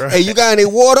yourself. Right. Hey, you got any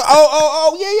water?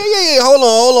 Oh, yeah.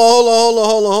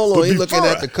 Hold on. He looking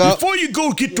at the cup. Before you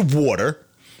go get the water,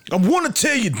 I want to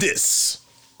tell you this.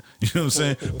 You know what I'm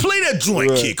saying? Play that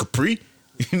joint, Kid Capri.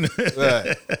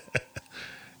 Right.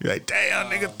 You're like,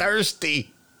 damn, nigga,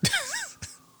 thirsty.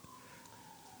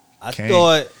 I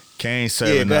thought Kane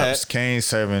serving up. Kane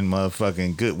serving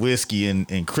motherfucking good whiskey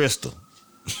and Crystal.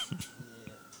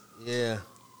 Yeah,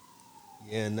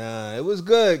 nah, it was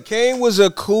good. Kane was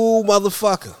a cool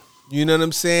motherfucker. You know what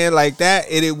I'm saying? Like that,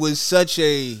 and it was such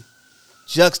a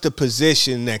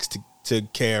juxtaposition next to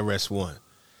KRS-One.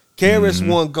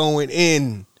 KRS-One going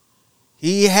in.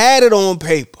 He had it on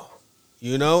paper,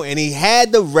 and he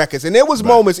had the records. And there was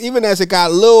moments, even as it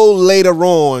got a little later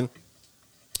on,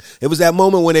 it was that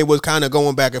moment when they was kind of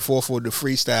going back and forth for the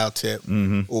freestyle tip,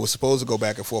 or was supposed to go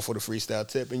back and forth for the freestyle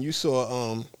tip. And you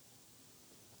saw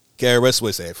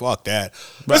KRS say, fuck that.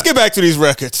 Let's get back to these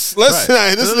records. This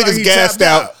nigga's like gassed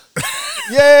out.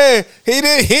 Yeah, he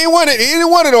didn't want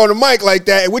it on the mic like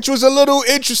that, which was a little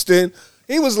interesting.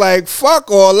 He was like, fuck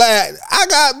all that. I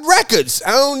got records.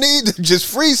 I don't need to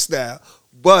just freestyle.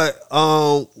 But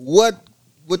what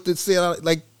the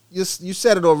like you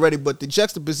said it already, but the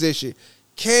juxtaposition,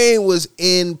 Kane was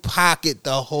in pocket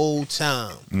the whole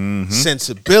time.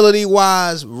 Sensibility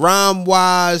wise, rhyme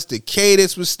wise, the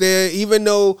cadence was there. Even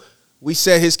though we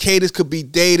said his cadence could be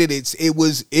dated,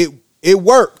 it it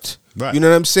worked. Right. You know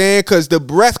what I'm saying? Because the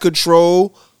breath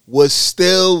control was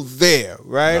still there,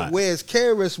 right? Whereas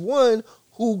KRS-One,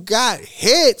 who got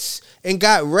hits and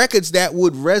got records that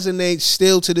would resonate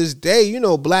still to this day, you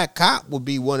know, Black Cop would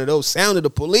be one of those. Sound of the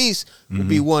Police would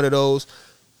be one of those.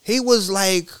 He was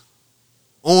like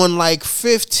on like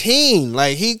 15.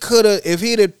 Like he could have, if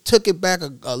he'd have took it back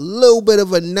a little bit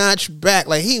of a notch back,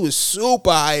 like he was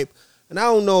super hype. And I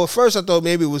don't know, at first I thought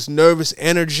maybe it was nervous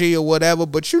energy or whatever,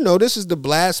 but you know, this is the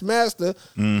Blast Master.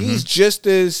 He's just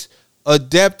as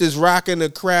adept as rocking the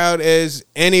crowd as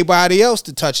anybody else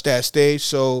to touch that stage.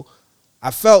 So I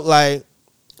felt like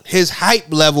his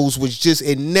hype levels was just,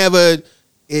 it never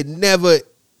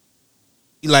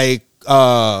like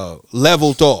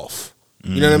leveled off.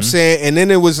 You know what I'm saying? And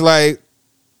then it was like,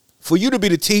 for you to be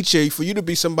the teacher, for you to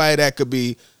be somebody that could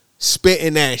be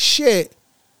spitting that shit,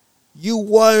 you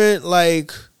weren't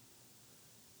like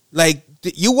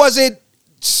you wasn't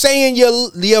saying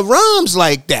your rhymes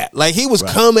like that. Like he was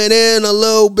coming in a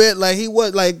little bit, like he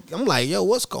was like, I'm like, yo,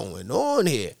 what's going on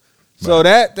here? So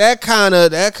that kind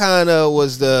of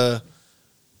was the,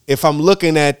 if I'm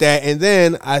looking at that, and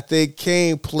then I think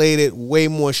Kane played it way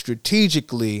more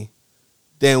strategically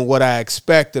than what I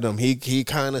expected him. He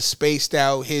kind of spaced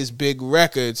out his big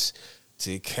records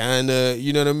to kind of,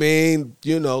 you know what I mean?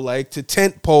 You know, like to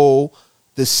tent pole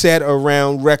the set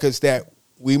around records that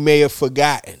we may have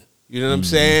forgotten. You know what I'm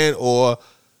saying? Or,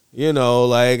 you know,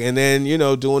 like, and then, you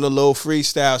know, doing a little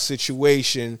freestyle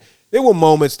situation. There were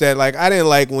moments that, like, I didn't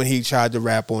like when he tried to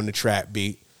rap on the trap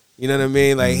beat. You know what I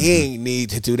mean? Like, he ain't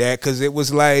need to do that because it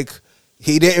was like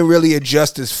he didn't really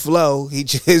adjust his flow. He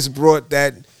just brought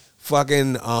that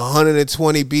fucking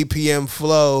 120 BPM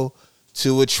flow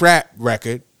to a trap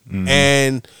record.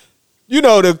 And, you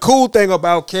know, the cool thing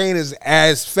about Kane is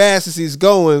as fast as he's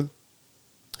going,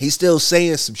 he's still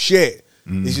saying some shit.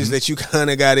 It's just that you kind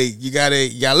of you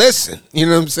gotta listen. You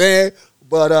know what I'm saying?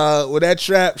 But with that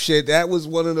trap shit, that was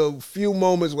one of the few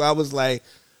moments where I was like,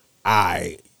 all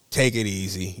right, take it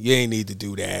easy. You ain't need to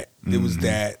do that. It was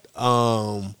that.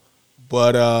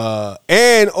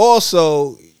 And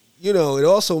also, you know, it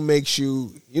also makes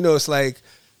you, you know, it's like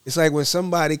when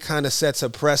somebody kind of sets a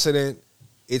precedent,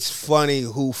 it's funny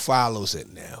who follows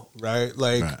it now, right?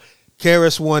 Like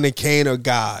KRS-One and Kane are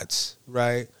gods,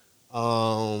 right?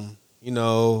 You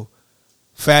know,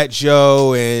 Fat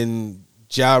Joe and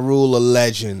Ja Rule are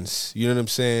legends. You know what I'm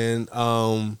saying?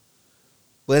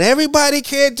 But everybody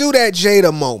can't do that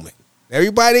Jada moment.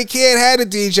 Everybody can't have a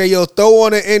DJ, yo, throw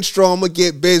on an intro, I'm going to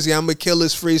get busy, I'm going to kill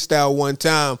this freestyle one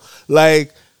time.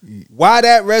 Like, why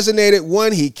that resonated,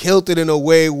 one, he killed it in a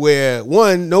way where,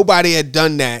 one, nobody had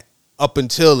done that up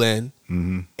until then.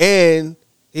 And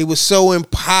it was so in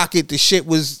pocket, the shit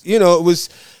was, you know, it was,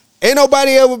 ain't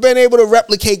nobody ever been able to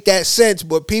replicate that sense,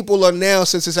 but people are now,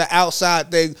 since it's an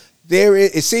outside thing,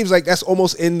 it seems like that's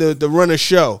almost in the run of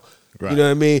show. Right. You know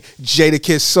what I mean?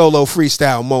 Jadakiss solo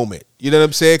freestyle moment. You know what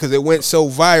I'm saying? Because it went so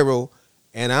viral,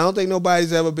 and I don't think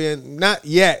nobody's ever been, not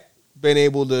yet, been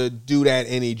able to do that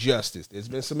any justice. There's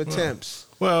been some attempts.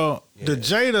 Well, the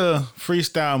Jada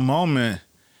freestyle moment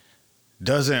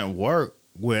doesn't work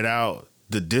without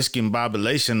the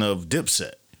discombobulation of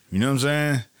Dipset. You know what I'm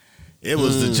saying? It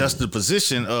was the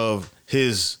juxtaposition of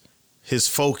his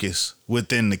focus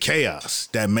within the chaos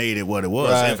that made it what it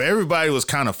was. Right. If everybody was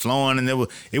kind of flowing, and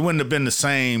it wouldn't have been the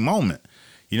same moment.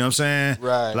 You know what I'm saying?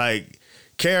 Right. Like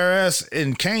KRS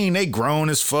and Kane, they grown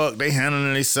as fuck. They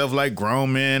handling themselves like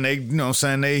grown men. They, you know what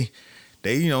I'm saying?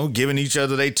 They you know, giving each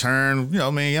other they turn. You know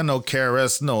what I mean? I know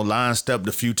KRS, line stepped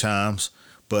a few times,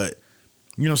 but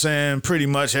you know what I'm saying? Pretty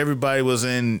much everybody was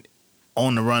on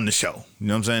the run the show. You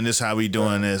know what I'm saying? This is how we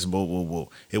doing this. Boo, boo, boo.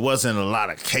 It wasn't a lot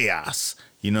of chaos.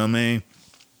 You know what I mean?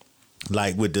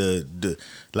 Like with the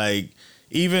like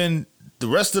even the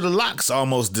rest of the locks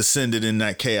almost descended in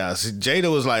that chaos.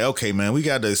 Jada was like, okay, man, we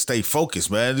got to stay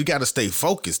focused, man. We got to stay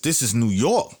focused. This is New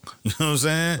York. You know what I'm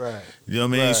saying? Right. You know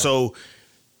what I mean? Right. So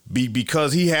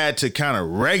because he had to kind of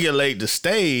regulate the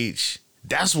stage,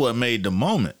 that's what made the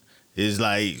moment. Is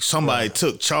like somebody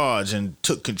took charge and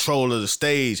took control of the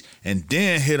stage and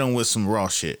then hit him with some raw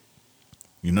shit.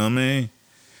 You know what I mean?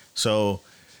 So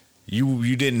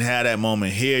you didn't have that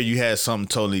moment here. You had something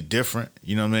totally different.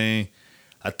 You know what I mean?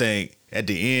 I think at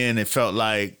the end it felt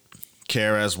like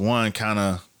KRS-One kind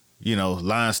of,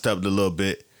 line stepped a little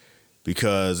bit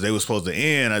because they were supposed to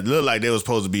end. It looked like they were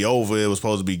supposed to be over. It was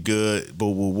supposed to be good.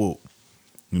 Boo, woo, woo.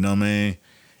 You know what I mean?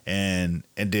 And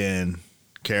then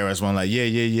KRS-One like, yeah,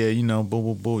 boo,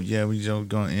 boo, boo. Yeah, we just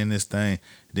gonna end this thing.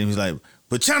 Then he's like,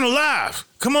 but Channel Live,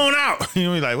 come on out. He's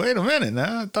like, wait a minute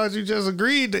now. I thought you just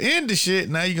agreed to end the shit.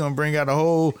 Now you're gonna bring out a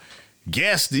whole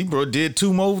Guess he did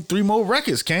 3 more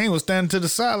records. Kane was standing to the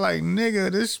side like,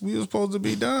 nigga, we was supposed to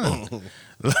be done.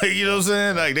 Like, you know what I'm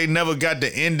saying? Like, they never got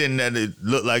the ending that it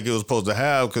looked like it was supposed to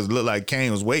have because it looked like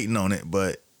Kane was waiting on it,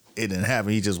 but it didn't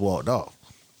happen. He just walked off.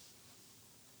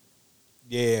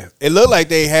 Yeah. It looked like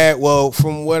they had, well,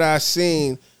 from what I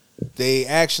seen, they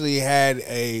actually had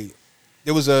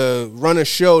there was a runner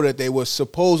show that they were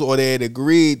supposed, or they had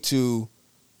agreed to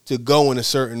go in a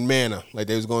certain manner. Like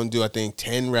they was going to do, I think,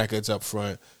 10 records up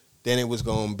front. Then it was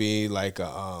going to be like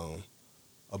a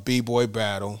B-boy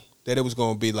battle. Then it was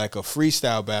going to be like a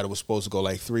freestyle battle. It was supposed to go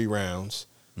like 3 rounds.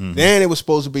 Mm-hmm. Then it was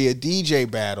supposed to be a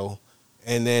DJ battle.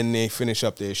 And then they finish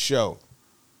up their show.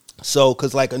 So,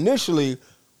 because like initially,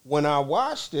 when I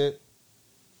watched it,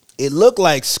 it looked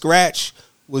like Scratch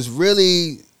was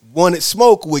really wanted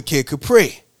smoke with Kid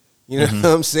Capri. You know what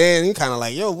I'm saying? He kind of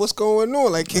like, yo, what's going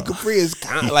on? Like, Kid Capri is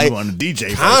kind of like, on the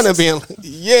DJ kind of being,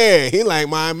 yeah, he like,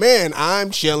 my man, I'm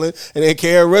chilling. And then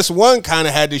KRS-One kind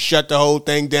of had to shut the whole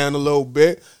thing down a little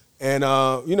bit. And,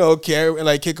 you know,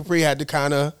 Kid Capri had to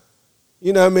kind of,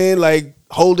 you know what I mean, like,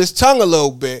 hold his tongue a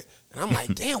little bit. And I'm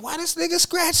like, damn, why this nigga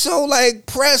Scratch so, like,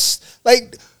 pressed?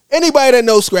 Like, anybody that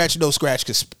knows Scratch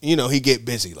because, you know, he get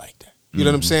busy like that. You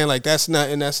know what I'm saying? Like, that's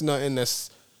nothing that's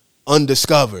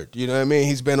undiscovered. You know what I mean?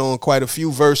 He's been on quite a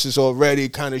few verses already,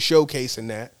 kind of showcasing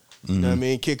that. You know what I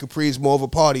mean? Kid Capri's more of a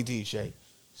party DJ.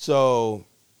 So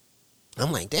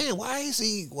I'm like, damn, why is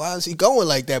he going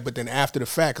like that? But then after the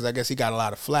fact, because I guess he got a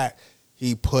lot of flack,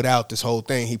 he put out this whole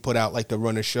thing. He put out like the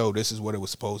runner show. This is what it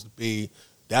was supposed to be.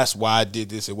 That's why I did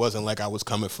this. It wasn't like I was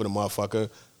coming for the motherfucker,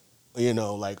 you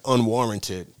know, like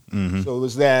unwarranted. So it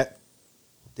was that.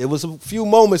 There was a few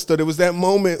moments though. There was that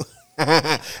moment.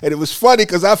 And it was funny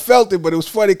because I felt it, but it was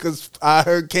funny because I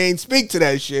heard Kane speak to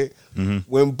that shit.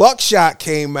 When Buckshot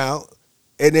came out,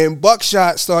 and then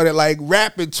Buckshot started like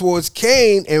rapping towards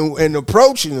Kane and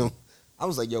approaching him. I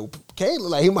was like, yo, Kane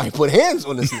look like he might put hands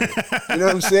on this nigga. You know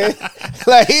what I'm saying?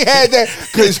 Like he had that,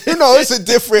 because, you know, it's a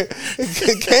different,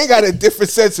 Kane got a different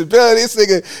sensibility. This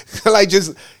nigga like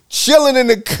just chilling in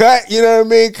the cut, you know what I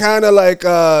mean? Kind of like,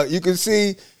 you can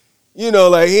see, you know,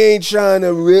 like he ain't trying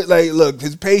to, like, look,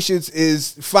 his patience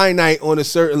is finite on a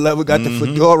certain level. Got the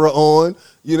fedora on,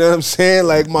 you know what I'm saying?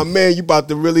 Like, my man, you about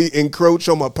to really encroach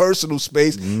on my personal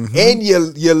space. And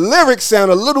your lyrics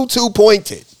sound a little too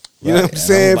pointed. You know what I'm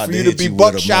saying? For you to be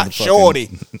Buckshot Shorty.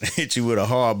 Hit you with a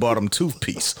hard bottom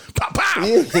toothpiece. Pow, pow.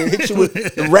 Yeah, hit you with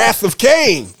the Wrath of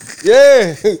Cain.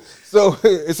 Yeah.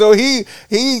 So he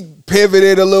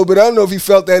pivoted a little bit. I don't know if he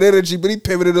felt that energy, but he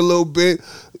pivoted a little bit.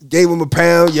 Gave him a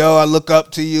pound. Yo, I look up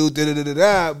to you.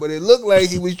 Da-da-da-da-da. But it looked like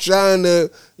he was trying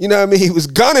to, you know what I mean? He was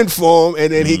gunning for him,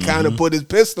 and then he kind of put his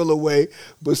pistol away.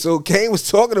 But so Kane was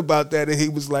talking about that, and he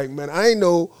was like, man, I didn't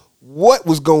know what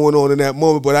was going on in that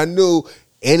moment, but I knew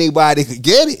anybody could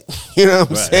get it. You know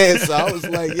what I'm saying? So I was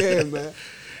like, yeah, man.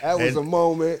 That was a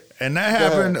moment. And that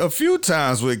happened a few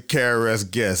times with KRS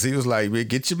Guest. He was like,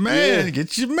 get your man,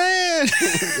 get your man.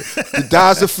 The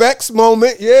Das Effects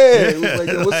moment, yeah. It was like,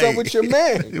 yo, what's up with your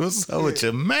man? What's up with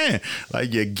your man?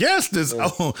 Like, your guest is on.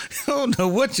 I don't know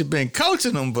what you've been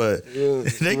coaching them, but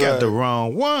they got the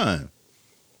wrong one.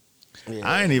 Yeah.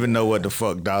 I didn't even know what the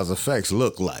fuck Das Effects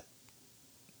looked like.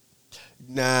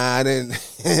 Nah, I didn't.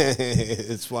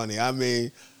 It's funny. I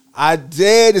mean, I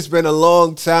did. It's been a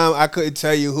long time. I couldn't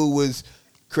tell you who was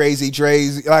Crazy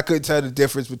Dre's. I couldn't tell the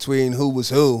difference between who was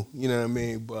who. You know what I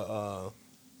mean? But,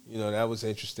 you know, that was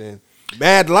interesting.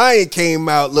 Mad Lion came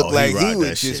out, looked like he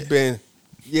was just been.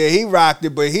 Yeah, he rocked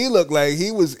it, but he looked like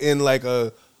he was in like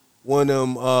one of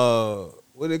them,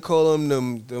 what do they call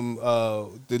them?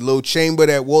 The little chamber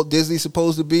that Walt Disney's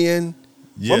supposed to be in.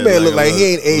 Yeah, my man looked like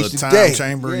he ain't aged a day.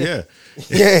 Chamber, yeah.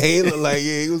 Yeah, he looked like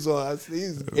he was on.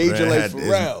 He's aging like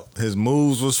Pharrell. His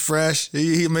moves was fresh.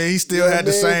 He still had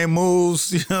the same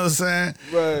moves. You know what I'm saying?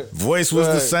 Right. Voice was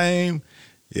the same.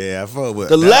 Yeah, I fuck with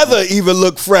the leather. Even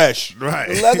looked fresh. Right.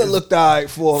 The leather looked all right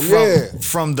for him.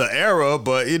 From the era,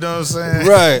 but you know what I'm saying?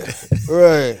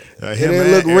 Right. It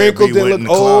didn't look wrinkled. Didn't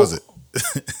look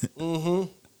old.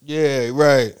 Yeah,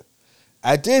 right.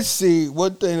 I did see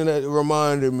one thing that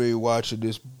reminded me watching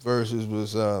this versus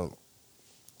was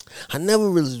I never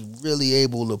was really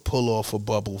able to pull off a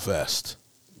bubble vest.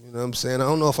 You know what I'm saying? I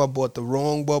don't know if I bought the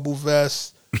wrong bubble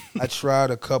vest. I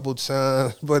tried a couple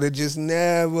times, but it just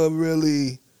never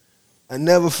really, I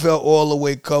never felt all the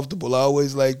way comfortable. I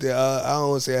always liked that. I don't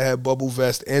want to say I had bubble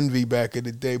vest envy back in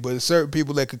the day, but certain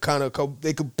people that could kind of,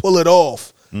 they could pull it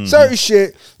off. Certain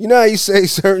shit, you know how you say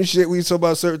certain shit when you talk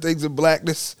about certain things in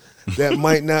blackness? That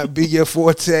might not be your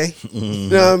forte. You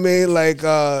know what I mean? Like,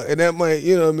 and that might,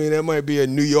 you know what I mean? That might be a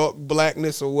New York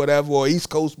blackness or whatever, or East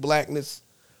Coast blackness.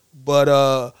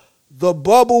 But the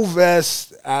bubble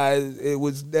vest,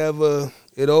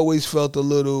 it always felt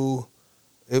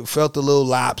it felt a little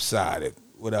lopsided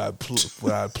when I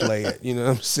play it. You know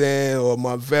what I'm saying? Or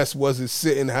my vest wasn't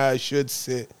sitting how it should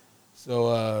sit.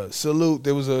 So salute.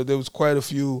 There was quite a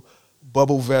few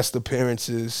bubble vest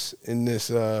appearances in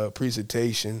this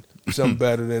presentation. Some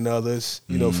better than others.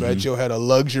 You know, Fat Joe had a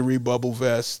luxury bubble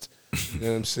vest. You know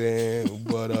what I'm saying?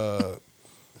 But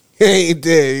he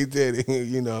did.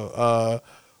 You know.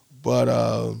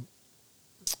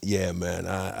 Yeah, man,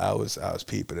 I was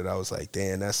peeping it. I was like,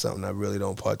 damn, that's something I really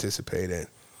don't participate in.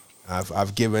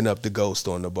 I've given up the ghost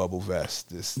on the bubble vest.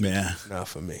 This it's not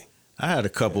for me. I had a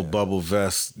couple bubble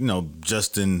vests, you know,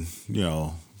 just in, you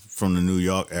know, from the New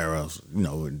York era. You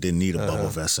know, didn't need a bubble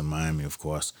vest in Miami, of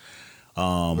course.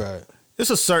 Right. It's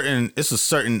a certain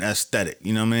aesthetic.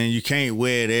 You know what I mean? You can't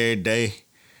wear it every day,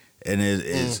 and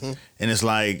it's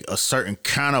like a certain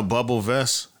kind of bubble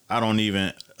vest I don't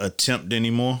even attempt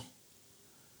anymore.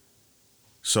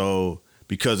 So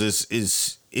because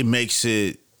it makes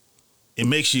you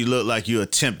look like you're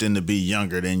attempting to be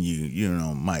younger than you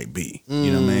know might be.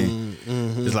 You know what I mean?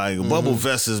 It's like a bubble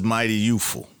vest is mighty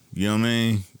youthful. You know what I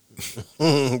mean?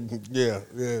 Yeah.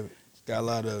 It's got a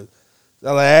lot of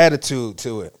attitude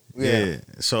to it. Yeah.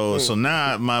 So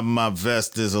now my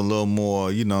vest is a little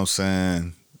more, you know what I'm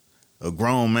saying, a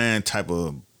grown man type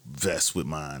of vest with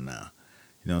mine now.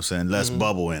 You know what I'm saying? Less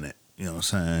bubble in it. You know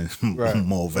what I'm saying? Right.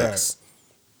 More vest.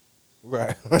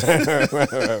 Right.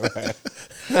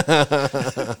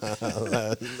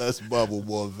 Less bubble,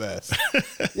 more vest.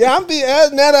 Yeah, now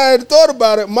that I had thought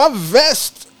about it, my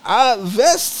vests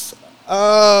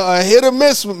are hit or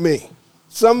miss with me.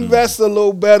 Some vests are a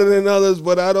little better than others,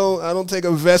 but I don't take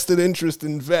a vested interest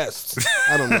in vests.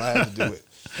 I don't know how to do it.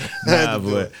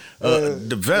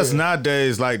 The vest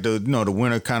nowadays, like the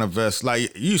winter kind of vest,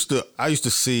 like I used to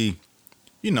see.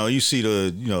 You know, you see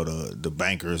the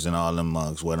bankers and all them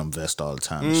mugs wear them vests all the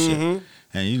time and shit.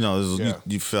 And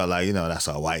you felt like, that's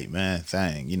a white man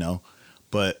thing,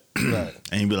 But and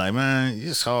you be like, man,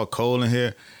 it's all cold in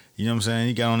here. You know what I'm saying?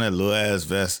 He got on that little ass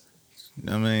vest. You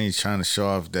know what I mean? He's trying to show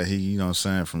off that he, you know what I'm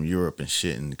saying, from Europe and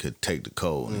shit and could take the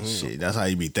cold and shit. That's how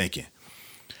you be thinking.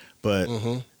 But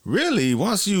really,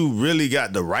 once you really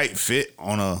got the right fit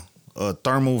on a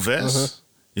thermal vest,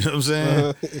 you know what I'm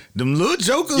saying? Them little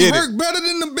jokers work better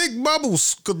than the big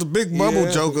bubbles because the big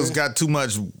bubble jokers got too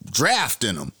much draft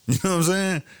in them. You know what I'm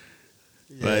saying?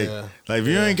 Yeah. Like if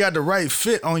you ain't got the right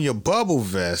fit on your bubble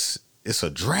vest, it's a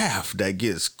draft that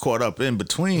gets caught up in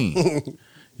between.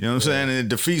 You know what I'm saying? And it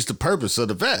defeats the purpose of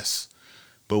the vest.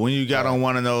 But when you got on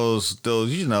one of those,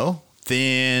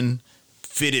 thin,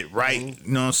 fitted right, you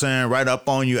know what I'm saying, right up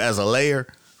on you as a layer,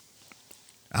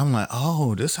 I'm like,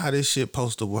 oh, this how this shit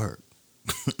supposed to work.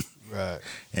 Right.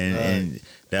 And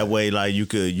that way, like you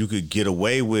could get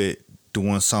away with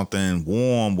doing something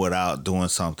warm without doing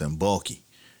something bulky,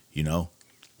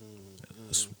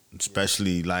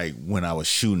 Especially like when I was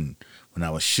shooting. When I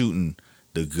was shooting,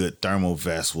 the good thermal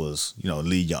vest was,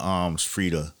 leave your arms free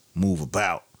to move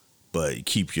about, but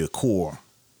keep your core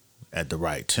at the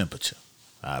right temperature.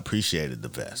 I appreciated the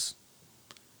vest.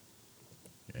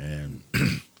 And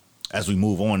as we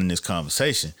move on in this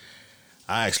conversation,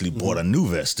 I actually bought a new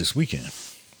vest this weekend.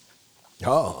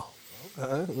 Oh,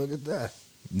 okay. Look at that.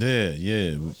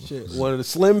 Yeah. Shit. One of the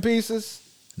slim pieces?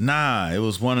 Nah, it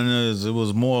was one of those. It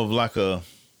was more of like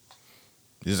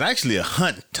it's actually a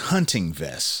hunting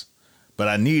vest, but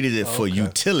I needed it for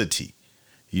utility.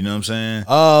 You know what I'm saying?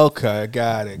 Oh, okay.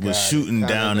 Got it. Was shooting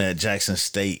down at Jackson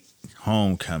State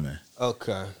homecoming.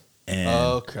 Okay.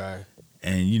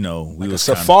 And we like was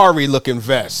a safari-looking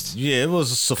vest. Yeah, it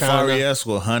was a safari-esque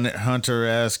or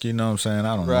hunter-esque, you know what I'm saying?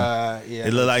 I don't know. Right, yeah.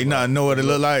 It looked like, know what it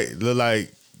looked like? It looked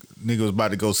like nigga was about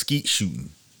to go skeet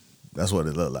shooting. That's what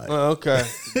it looked like. Oh, okay.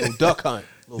 Little duck hunt.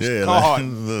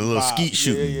 Little skeet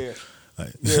shooting. Yeah.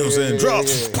 Like, you know what I'm saying? Drop.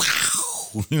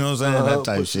 You know what I'm saying? That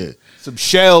type shit. Some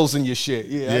shells in your shit.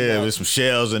 Yeah, with some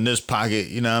shells in this pocket,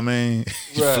 you know what I mean?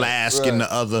 Flask in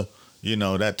the other,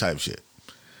 that type shit.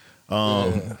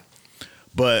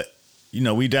 But,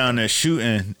 we down there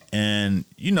shooting and,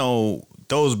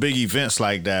 those big events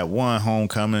like that, one,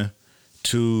 homecoming,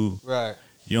 two,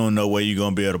 you don't know where you're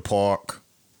going to be able to park.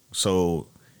 So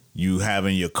you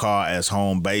having your car as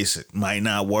home base it might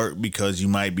not work because you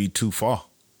might be too far,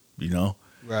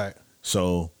 Right.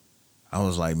 So I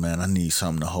was like, man, I need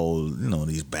something to hold,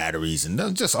 these batteries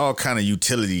and just all kind of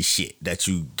utility shit that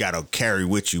you got to carry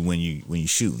with you when you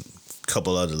shooting. A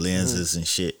couple other lenses and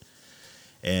shit.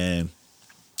 And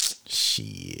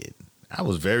shit, I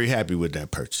was very happy with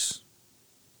that purchase.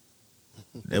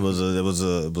 It was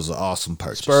an awesome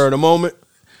purchase. Spur of the moment.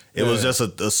 It was just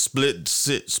a split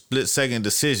second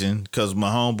decision because my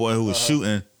homeboy who was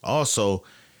shooting also,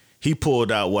 he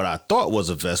pulled out what I thought was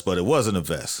a vest, but it wasn't a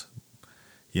vest.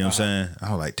 You know what I'm saying?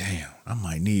 I was like, damn, I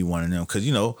might need one of them because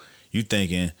you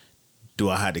thinking, do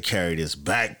I have to carry this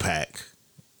backpack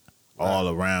all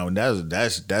around?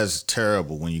 That's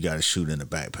terrible when you got to shoot in a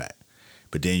backpack.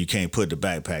 But then you can't put the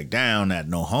backpack down at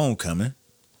no homecoming.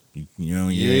 You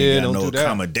ain't got no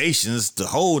accommodations to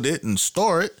hold it and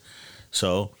store it.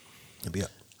 So I'm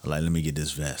like, let me get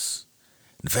this vest.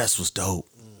 And the vest was dope.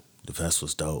 The vest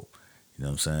was dope. You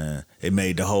know what I'm saying? It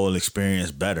made the whole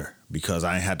experience better because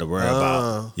I ain't had to worry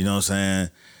about, you know what I'm saying?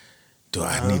 Do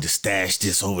I need to stash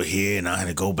this over here and I had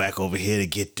to go back over here to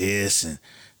get this? And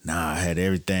I had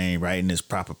everything right in its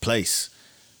proper place.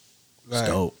 It's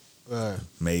dope. Right.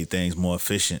 Made things more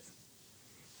efficient.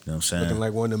 You know what I'm saying? Looking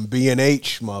like one of them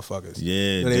B&H motherfuckers.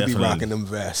 Yeah, they definitely. be rocking them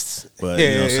vests. But you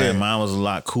know what I'm saying? Mine was a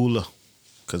lot cooler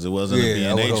because it wasn't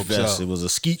a B&H vest. So. It was a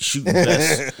skeet shooting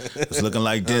vest. It was looking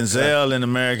like Denzel in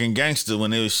American Gangster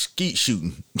when they was skeet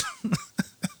shooting.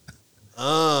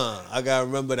 I gotta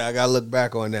remember that. I gotta look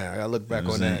back on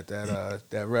that.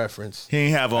 That reference. He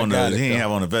ain't have on the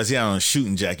vest. He had on a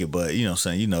shooting jacket, but you know what I'm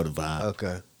saying? You know the vibe.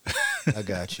 Okay. I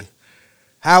got you.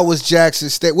 How was Jackson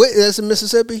State? Wait, that's in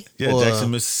Mississippi? Yeah, Jackson,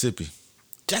 Mississippi.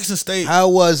 Jackson State. How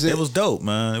was it? It was dope,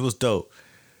 man. It was dope.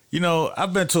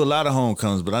 I've been to a lot of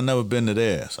homecomings, but I never been to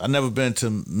theirs. I never been to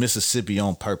Mississippi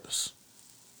on purpose.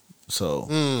 So,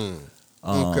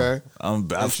 okay. I've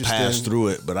passed through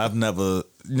it, but I've never,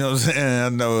 you know what I'm saying? I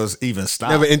never even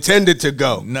stopped. Never intended to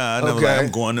go. Nah, I never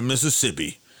I'm going to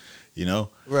Mississippi,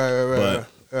 Right.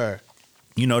 But,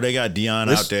 they got Dion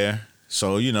out there.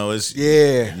 So, it's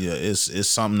it's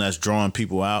something that's drawing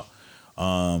people out.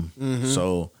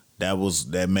 So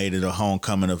that made it a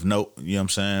homecoming of note. You know what I'm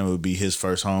saying? It would be his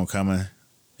first homecoming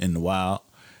in the wild.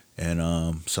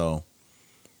 And so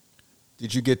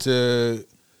did you get to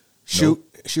shoot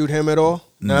him at all?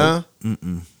 Nah.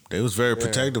 They was very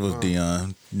protective of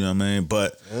Dion. You know what I mean?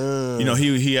 But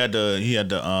he had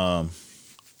the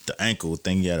ankle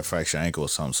thing. He had a fractured ankle or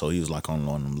something, so he was like on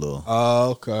one of them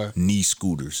little knee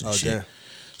scooters and shit. Damn.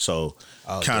 So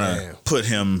kind of put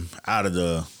him out of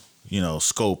the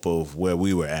scope of where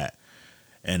we were at.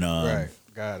 And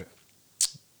got it.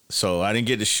 So I didn't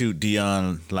get to shoot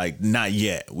Dion, like not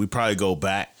yet. We probably go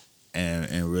back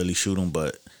and really shoot him,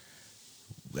 but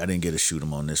I didn't get to shoot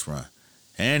him on this run.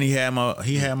 And he had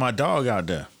my dog out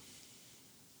there.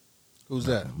 Who's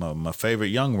that? My favorite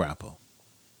young rapper.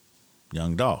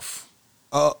 Young Dolph.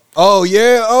 Oh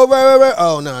yeah. Oh right.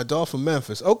 Oh no, Dolph from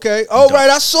Memphis. Okay. Oh Dolph. Right.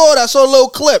 I saw it. I saw a little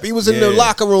clip. He was in the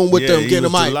locker room with them getting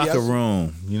them hyped. Locker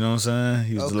room. You know what I'm saying?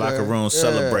 He was the locker room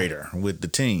celebrator with the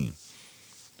team.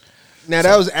 Now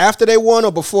that was after they won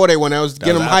or before they won? That was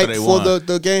getting them hyped for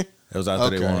the game. That was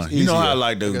after they won. You know how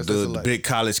like the big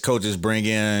college coaches bring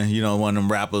in one of them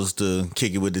rappers to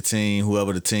kick it with the team,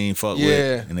 whoever the team fuck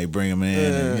with, and they bring them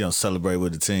in and celebrate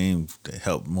with the team to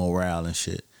help morale and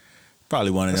shit.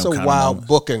 Probably one of them. That's a wild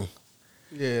booking.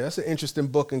 Yeah, that's an interesting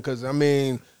booking because I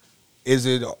mean, is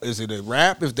it a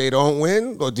rap if they don't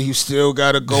win, or do you still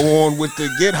got to go on with the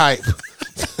get hype?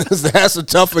 That's a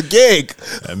tougher gig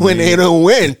when they don't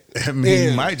win. I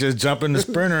mean, you might just jump in the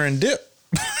sprinter and dip.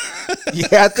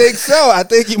 Yeah, I think so. I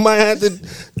think you might have to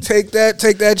take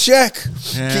that check.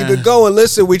 Keep it going.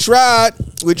 Listen, we tried.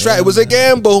 It was a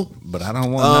gamble. But I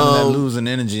don't want none of that losing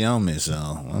energy on me, so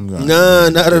I'm going. Nah,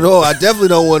 not at all. I definitely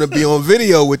don't want to be on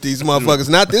video with these motherfuckers.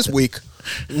 Not this week.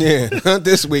 Yeah, not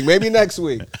this week. Maybe next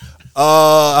week.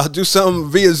 I'll do something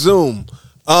via Zoom.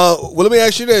 Well, let me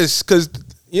ask you this, because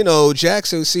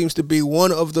Jackson seems to be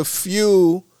one of the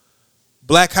few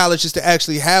black colleges to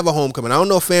actually have a homecoming. I don't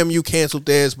know if FAMU canceled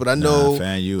theirs, but I know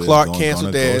Clark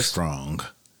canceled theirs. Go strong.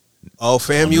 Oh,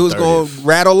 FAMU is going to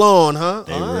rattle on, huh?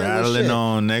 They rattling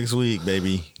on next week,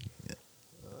 baby.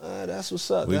 That's what's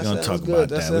up. We're going to talk about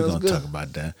that. We're going to talk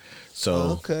about that.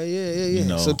 So okay,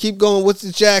 yeah. So keep going. What's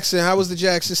the Jackson? How was the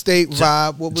Jackson State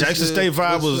vibe? What was Jackson State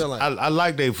vibe was I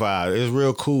like their vibe. It's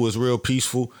real cool. It's real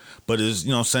peaceful. But it's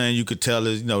what I'm saying, you could tell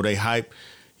is they hype.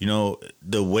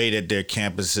 The way that their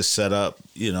campus is set up,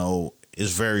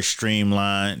 is very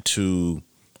streamlined to,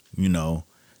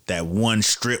 that one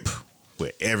strip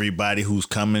where everybody who's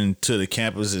coming to the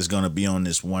campus is going to be on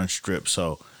this one strip.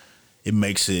 So it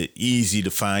makes it easy to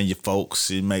find your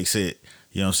folks. It makes it,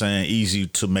 easy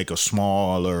to make a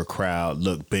smaller crowd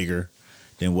look bigger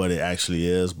than what it actually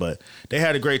is. But they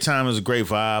had a great time. It was a great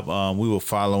vibe. We were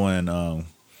following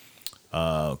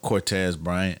Cortez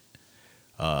Bryant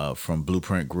from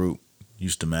Blueprint Group.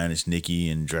 Used to manage Nicki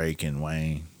and Drake and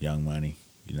Wayne, Young Money,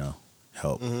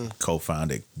 help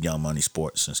co-founded Young Money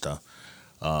Sports and stuff.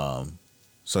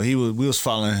 So we was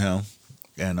following him,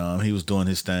 and he was doing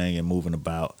his thing and moving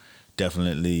about.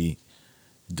 Definitely,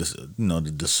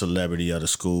 the celebrity of the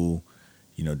school.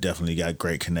 Definitely got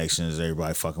great connections.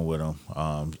 Everybody fucking with him.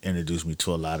 Introduced me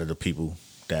to a lot of the people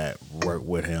that work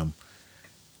with him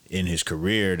in his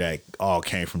career that all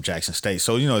came from Jackson State.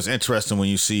 So, it's interesting when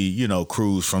you see,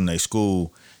 crews from their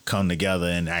school come together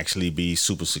and actually be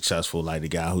super successful. Like the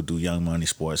guy who do Young Money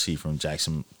Sports, he from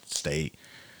Jackson State.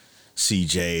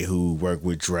 CJ, who worked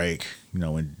with Drake,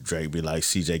 when Drake be like,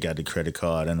 CJ got the credit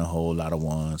card and a whole lot of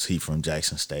ones. He from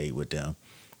Jackson State with them.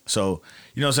 So,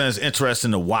 it's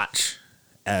interesting to watch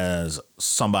as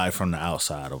somebody from the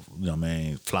outside of,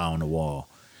 fly on the wall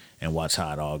and watch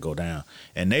how it all go down.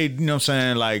 And they,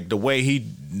 like the way he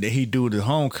do the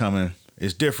homecoming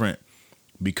is different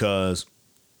because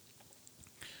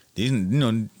these,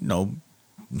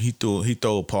 he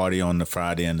throw a party on the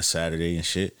Friday and the Saturday and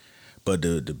shit. But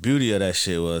the beauty of that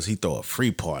shit was he throw a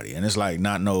free party. And it's like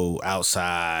not no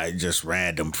outside, just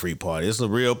random free party. It's a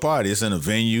real party. It's in a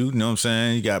venue, you know what I'm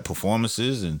saying? You got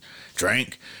performances and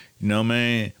drink,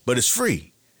 but it's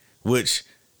free, which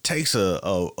takes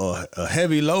a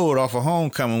heavy load off of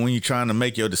homecoming when you're trying to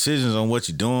make your decisions on what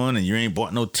you're doing and you ain't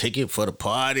bought no ticket for the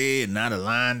party and not a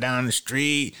line down the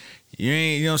street. You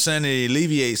ain't, It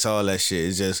alleviates all that shit.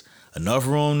 It's just enough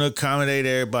room to accommodate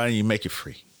everybody and you make it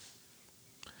free.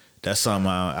 That's something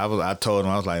I told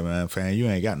him. I was like, man, fam, you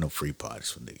ain't got no free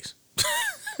parties for niggas.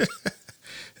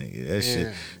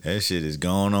 That shit is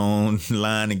going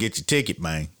online and get your ticket,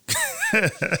 man.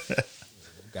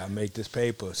 Gotta make this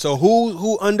paper. So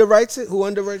who underwrites it? Who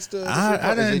underwrites the?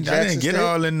 I didn't get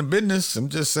all in the business. I'm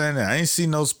just saying that I ain't see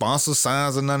no sponsor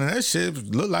signs or none of that shit.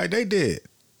 Look like they did.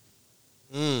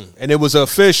 And it was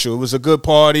official. It was a good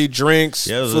party, drinks.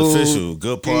 Yeah, it was food, official.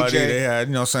 Good party. DJ. They had,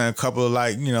 a couple of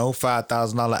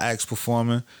 $5,000 acts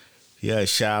performing. He had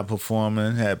Shy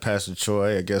performing. Had Pastor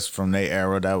Troy. I guess from their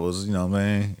era, that was,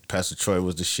 Pastor Troy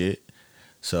was the shit.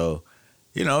 So,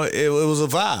 it was a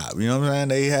vibe. You know what I'm saying?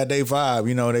 They had their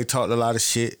vibe. They talked a lot of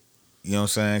shit. You know what I'm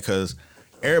saying? Because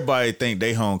everybody think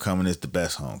they homecoming is the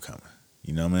best homecoming.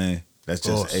 You know what I mean? That's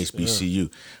just HBCU.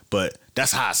 Yeah. But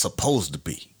that's how it's supposed to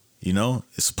be.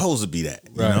 It's supposed to be that,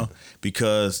 right.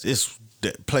 Because it's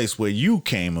the place where you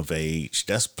came of age.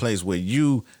 That's the place where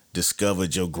you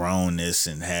discovered your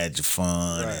grownness and had your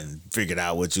fun and figured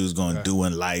out what you was going to do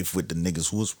in life with the niggas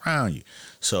who was around you.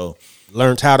 So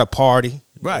learned how to party.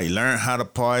 Right. Learn how to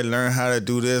party, learn how to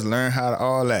do this, learn how to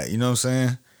all that. You know what I'm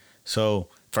saying? So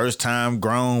first time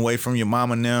grown away from your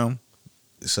mom and them.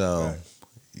 So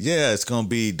yeah, it's gonna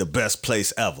be the best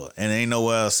place ever. And ain't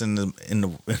nowhere else in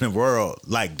the world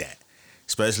like that.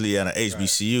 Especially at an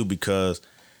HBCU because,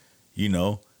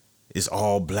 it's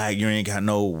all black. You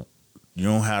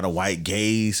don't have the white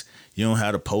gays, you don't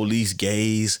have the police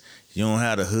gays, you don't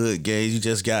have the hood gays, you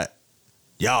just got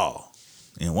y'all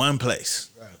in one place.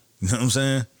 Right. You know what I'm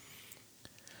saying?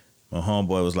 My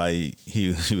homeboy was like,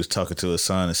 he was talking to his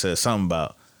son and said something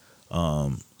about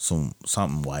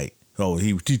something white. Oh,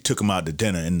 he took him out to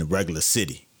dinner in the regular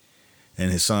city. And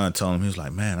his son told him, he was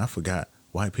like, man, I forgot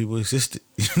white people existed.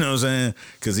 You know what I'm saying?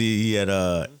 Because he had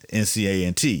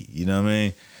NCA&T, you know what I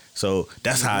mean? So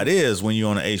that's how it is when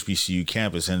you're on an HBCU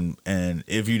campus. And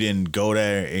if you didn't go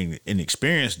there and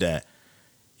experience that,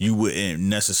 you wouldn't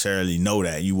necessarily know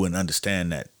that. You wouldn't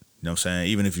understand that. You know what I'm saying?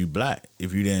 Even if you're black,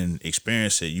 if you didn't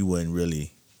experience it, you wouldn't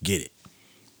really get it.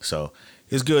 So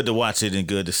it's good to watch it and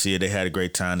good to see it. They had a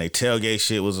great time. They tailgate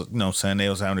shit was, you know what I'm saying? They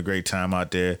was having a great time out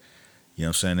there. You know what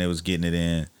I'm saying? They was getting it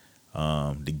in.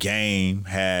 The game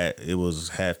had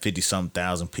 50-something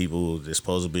thousand people. They're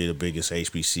supposed to be the biggest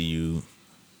HBCU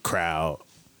crowd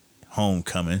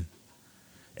homecoming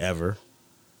ever.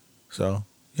 So,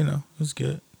 it was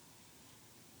good.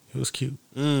 It was cute.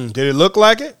 Did it look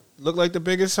like it? Look like the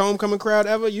biggest homecoming crowd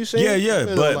ever? You seen? Yeah.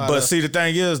 But see, the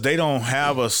thing is, they don't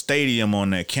have a stadium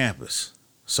on their campus,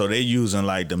 so they're using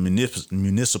like the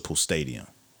municipal stadium.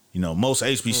 Most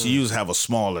HBCUs have a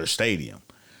smaller stadium,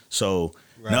 so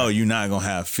no, you're not gonna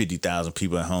have 50,000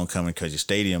 people at homecoming because your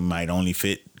stadium might only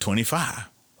fit 25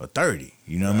 or 30.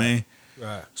 You know what I mean?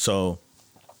 Right. So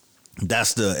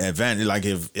that's the advantage. Like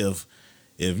if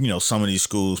some of these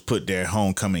schools put their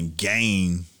homecoming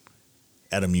game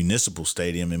at a municipal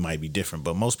stadium, it might be different.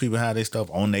 But most people have their stuff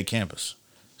on their campus.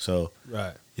 So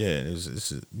yeah,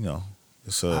 it's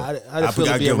I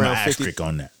give them an asterisk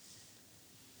on that.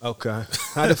 Okay.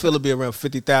 How'd it feel to be around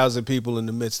 50,000 people in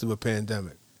the midst of a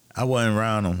pandemic? I wasn't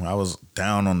around them. I was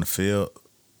down on the field,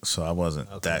 so I wasn't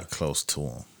that close to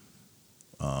them.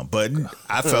 But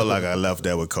I felt like I left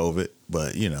there with COVID.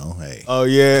 But you know, hey. Oh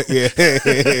yeah.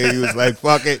 He was like,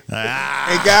 "Fuck it,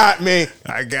 it got me.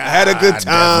 I had a good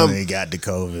time. Definitely got the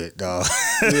COVID, dog.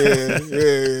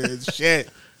 yeah, shit.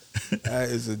 That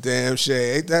is a damn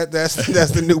shame. Ain't that's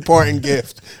the new parting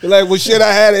gift. You're like, well, shit,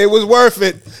 I had it. It was worth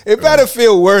it. It better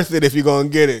feel worth it if you're gonna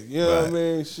get it. You know what I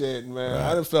mean? Shit, man.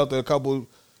 I done felt it a couple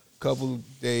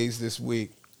days this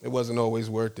week. It wasn't always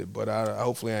worth it, but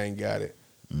hopefully I ain't got it.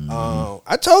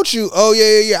 I told you. Oh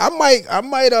yeah. I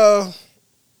might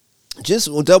just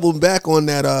double back on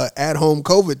that at home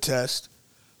COVID test.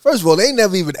 First of all, they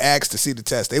never even asked to see the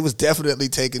test. They was definitely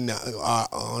taking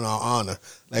on our honor.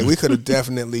 Like, we could have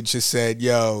definitely just said,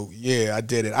 yo, yeah, I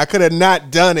did it. I could have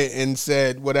not done it and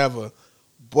said whatever,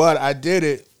 but I did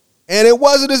it. And it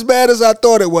wasn't as bad as I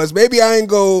thought it was. Maybe I didn't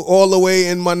go all the way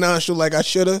in my nostril like I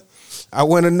should have. I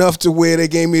went enough to where they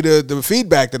gave me the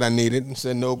feedback that I needed and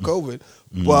said no COVID.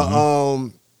 But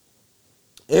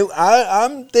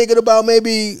I'm thinking about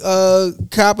maybe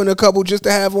copping a couple just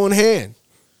to have on hand.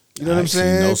 You know what I'm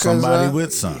saying? Know somebody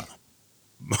with some.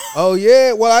 Oh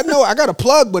yeah, well I know I got a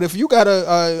plug, but if you got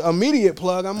a immediate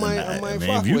plug, I might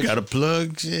fuck if you with got a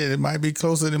plug, shit, it might be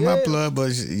closer than my plug,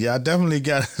 but yeah, I definitely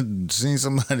got seen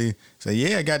somebody say,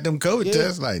 yeah, I got them COVID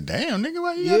tests. Like, damn, nigga,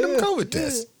 why you got them COVID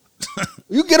tests?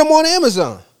 You get them on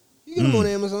Amazon. You get them on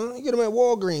Amazon. You get them at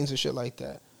Walgreens and shit like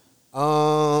that.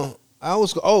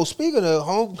 Speaking of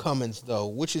homecomings though,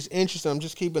 which is interesting, I'm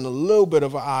just keeping a little bit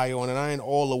of an eye on it. I ain't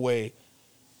all the way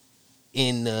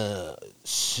in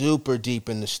super deep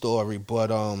in the story,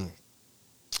 but I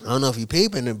don't know if you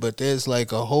peeping it, but there's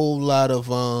like a whole lot of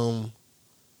not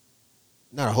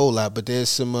a whole lot, but there's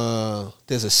some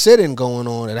there's a sit-in going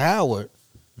on at Howard.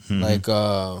 Like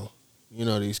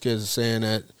these kids are saying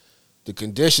that the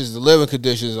living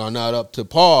conditions are not up to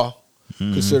par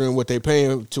considering what they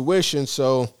paying tuition,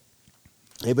 so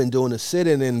they've been doing a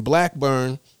sit-in in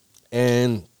Blackburn,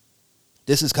 and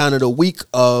this is kind of the week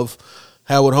of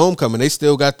Howard homecoming. They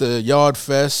still got the Yard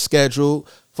Fest scheduled.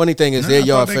 Funny thing is, their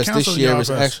Yard Fest this year is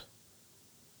actually.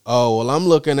 Oh well, I'm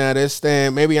looking at it.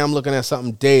 Stan, maybe I'm looking at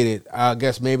something dated. I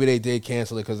guess maybe they did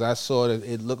cancel it because I saw that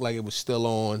it looked like it was still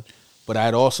on, but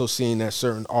I'd also seen that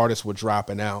certain artists were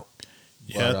dropping out.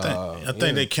 Yeah, but, I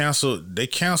think they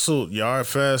canceled Yard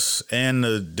Fest and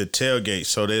the tailgate.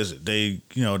 So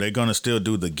they're gonna still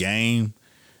do the game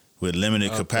with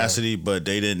limited capacity, but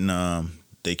they didn't.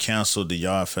 They canceled the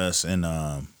Yard Fest and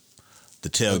the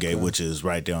tailgate, which is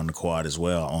right there on the quad as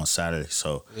well on Saturday.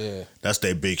 So that's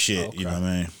their big shit. Okay. You know what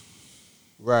I mean?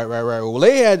 Right. Well,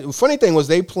 they had. Funny thing was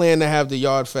they planned to have the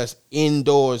Yard Fest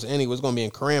indoors, and it was going to be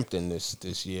in Crampton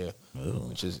this year,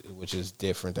 which is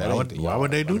different. Why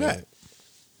would they do that?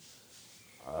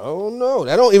 I don't know.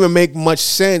 That don't even make much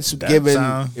sense given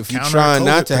if you're trying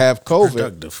not to have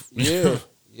COVID.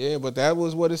 Yeah, but that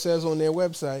was what it says on their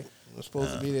website. It was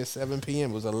supposed to be there 7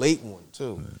 p.m. It was a late one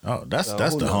too. Oh, that's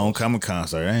the homecoming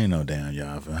concert. There ain't no damn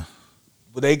Yard Fest.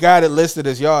 But they got it listed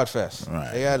as Yard Fest.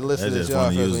 Right. They had it listed as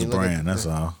Yard Fest. They just want to use the brand. That's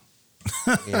all.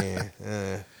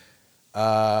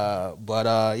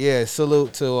 Yeah.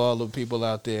 Salute to all the people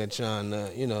out there trying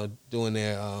to, doing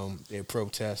their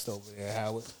protest over there at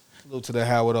Howard. Salute to the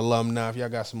Howard alumni. If y'all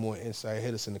got some more insight,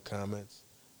 hit us in the comments.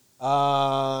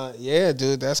 Yeah,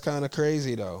 dude, that's kind of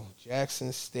crazy though.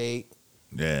 Jackson State.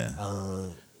 Yeah.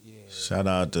 Shout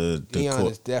out to Dion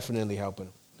is definitely helping.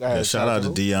 Shout out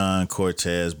to Dion,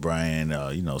 Cortez, Brian,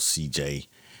 CJ,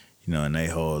 and they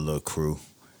whole little crew.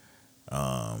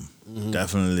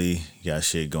 Definitely got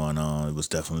shit going on. It was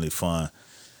definitely fun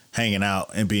hanging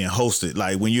out and being hosted.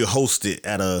 Like when you're hosted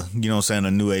at a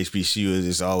new HBCU,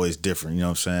 it's always different. You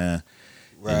know what I'm saying?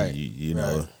 Right. You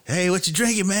know, hey, what you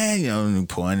drinking, man?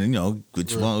 Pointing,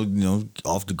 what you want,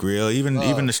 off the grill. Even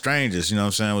the strangers, you know what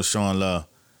I'm saying, was showing love.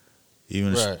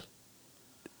 Even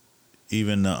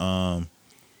the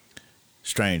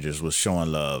strangers was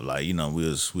showing love. Like, we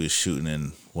was shooting,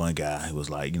 and one guy was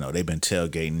like, they've been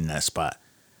tailgating in that spot,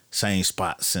 same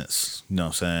spot since,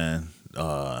 the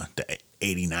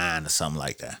 89 or something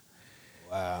like that.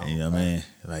 Wow. And, you know what I mean?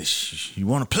 Like, you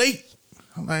want a plate?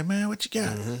 I'm like, man, what you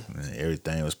got? And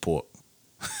everything was pork.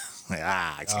 Like,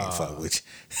 I can't fuck with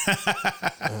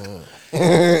you.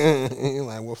 You're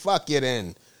like, well, fuck you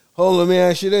then. Hold on, let me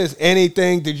ask you this.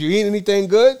 Did you eat anything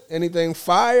good? Anything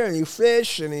fire? Any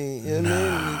fish? Any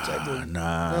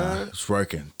Nah. It's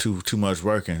working. Too much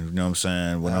working. You know what I'm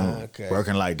saying? When I'm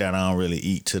working like that, I don't really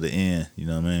eat to the end. You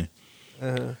know what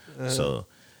I mean? So,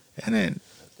 and then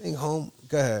I think go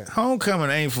ahead. Homecoming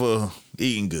ain't for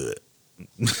eating good.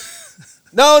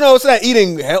 No, it's not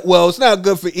eating. Well, it's not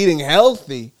good for eating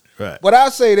healthy. Right. But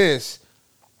I'll say this,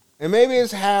 and maybe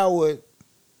it's Howard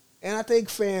and I think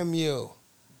FAMU.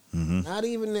 Not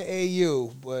even the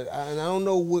AU, but I don't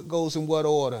know what goes in what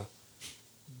order.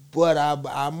 But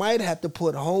I might have to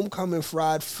put homecoming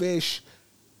fried fish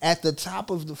at the top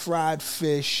of the fried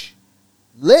fish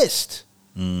list.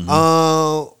 In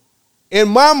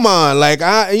my mind, like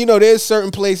there's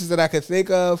certain places that I could think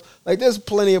of. Like there's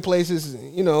plenty of places,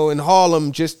 in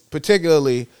Harlem, just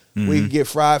particularly where you can get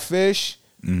fried fish,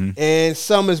 and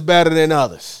some is better than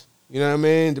others. You know what I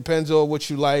mean? Depends on what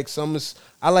you like.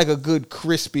 I like a good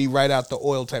crispy right out the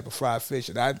oil type of fried fish,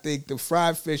 and I think the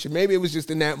fried fish, and maybe it was just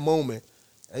in that moment.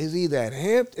 It was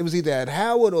either at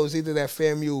Howard or it was either at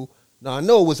FAMU. No, I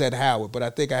know it was at Howard, but I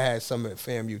think I had some at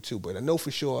FAMU too. But I know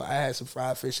for sure I had some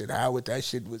fried fish at Howard. That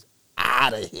shit was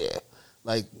out of here.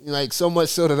 Like so much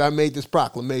so that I made this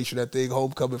proclamation. I think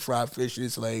homecoming fried fish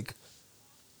is like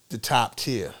the top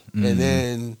tier. And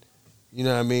then,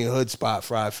 hood spot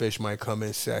fried fish might come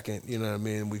in second. You know what I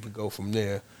mean? We could go from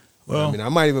there. Well, I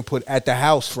might even put at the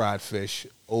house fried fish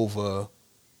over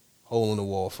hole in the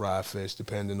wall fried fish,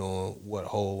 depending on what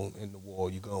hole in the wall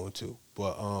you're going to.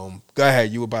 But go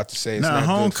ahead. You were about to say it's not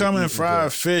homecoming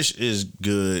fried fish is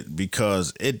good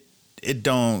because it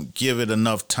don't give it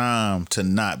enough time to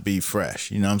not be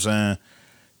fresh. You know what I'm saying?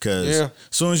 Because as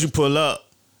soon as you pull up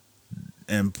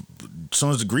and as soon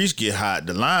as the grease get hot,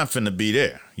 the line finna be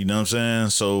there. You know what I'm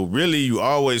saying? So really, you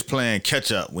always playing catch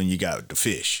up when you got the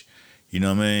fish. You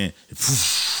know what I mean?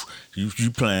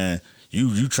 You playing.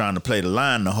 You trying to play the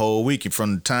line the whole week. And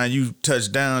from the time you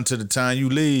touch down to the time you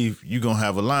leave, you gonna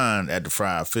have a line at the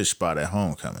fried fish spot at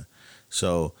homecoming.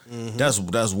 So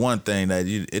that's one thing that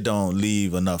it don't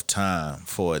leave enough time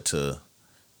for it to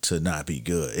not be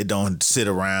good. It don't sit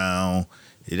around.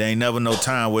 It ain't never no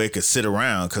time where it could sit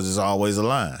around because it's always a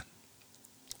line.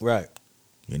 Right.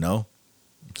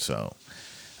 So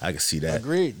I can see that.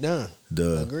 Agreed. Done.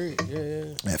 Agreed.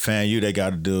 Yeah. At FAMU, they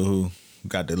got a dude who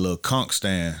got the little conch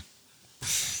stand.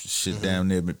 Shit down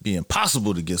there be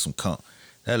impossible to get some conch.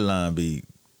 That line be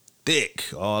thick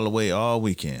all the way all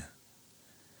weekend.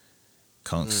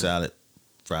 Conch salad,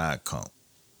 fried conch.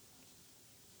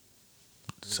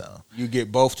 So you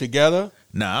get both together?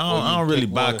 Nah, I don't really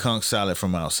buy conch salad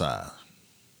from outside.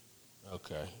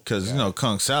 Okay. Because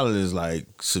conch salad is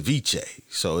like ceviche,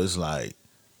 so it's like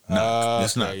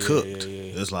it's not cooked.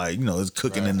 Yeah. It's like it's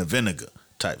cooking in the vinegar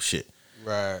type shit.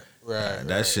 Right.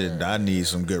 That shit, I need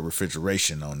some good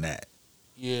refrigeration on that.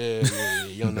 Yeah.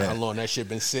 You don't know how long that shit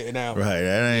been sitting out. Right.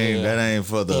 That ain't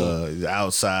for the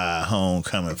outside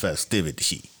homecoming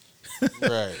festivity.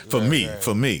 Right. For me.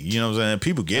 You know what I'm saying?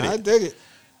 People get it. I dig it.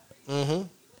 Mm-hmm.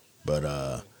 But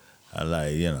I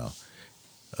like,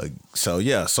 so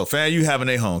FAMU having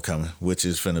their homecoming, which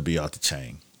is finna be off the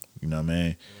chain. You know what I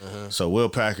mean? So Will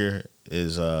Packer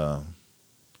is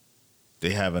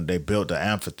they built the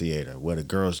amphitheater where the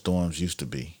girls' dorms used to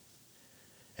be.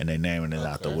 And they naming it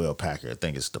after Will Packer. I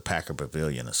think it's the Packer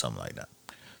Pavilion or something like that.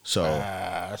 So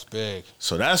that's big.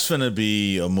 So that's finna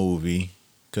be a movie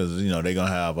because they're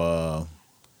gonna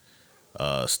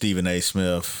have Stephen A.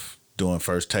 Smith doing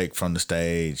first take from the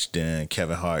stage, then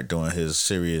Kevin Hart doing his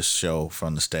serious show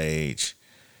from the stage.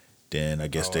 Then I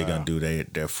guess they're gonna do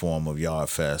their form of Yard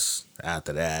Fest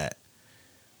after that.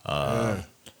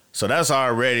 So that's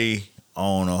already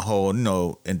on a whole,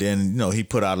 and then, he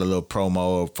put out a little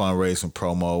promo, fundraising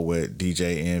promo with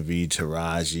DJ Envy,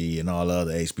 Taraji, and all the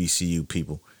other HBCU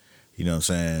people, you know what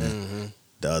I'm saying,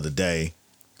 the other day.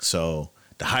 So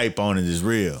the hype on it is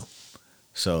real.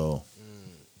 So,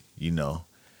 FAMU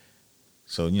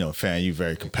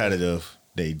very competitive.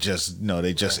 They just,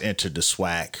 entered the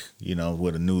SWAC,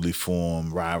 with a newly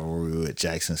formed rivalry with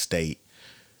Jackson State.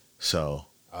 So.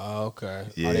 Oh, okay.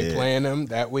 Yeah. Are they playing them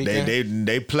that weekend?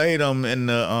 They played them in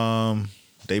the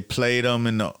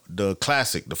the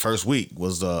classic. The first week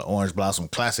was the Orange Blossom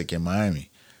Classic in Miami.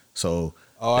 So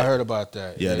I heard about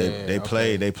that. Yeah, they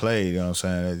played. They played. You know what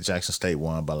I'm saying? Jackson State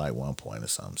won by like 1 point or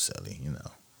something silly.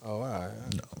 Oh, all right.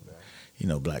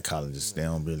 Black colleges, they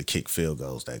don't really kick field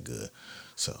goals that good.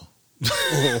 So you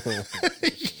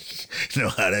know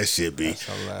how that shit be.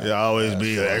 There always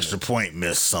be an extra point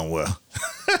missed somewhere.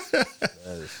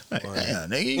 Damn,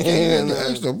 nigga, you can't get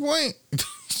an extra point.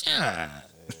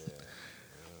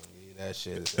 That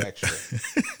shit is extra.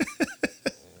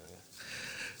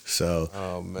 So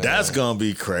that's gonna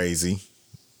be crazy.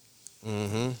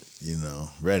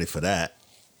 Ready for that.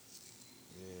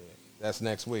 Yeah, that's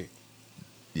next week.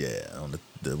 Yeah, on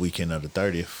the weekend of the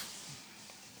 30th.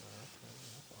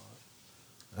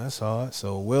 That's hard.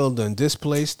 So Will done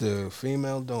displaced the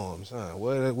female dorms, huh?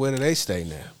 Where do they stay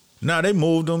now? Nah, they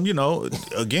moved them, you know.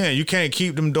 Again, you can't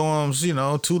keep them dorms, you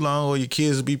know, too long or your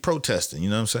kids will be protesting, you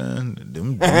know what I'm saying?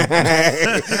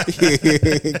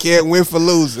 Can't win for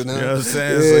losing, huh? You know what I'm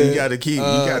saying? So you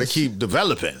gotta keep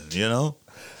developing, you know?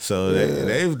 So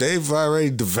they've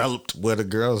already developed where the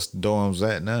girls' dorms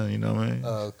at now, you know what I mean?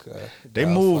 Okay. They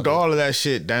moved all of that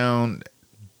shit down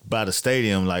by the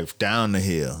stadium, like down the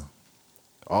hill.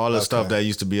 All the stuff that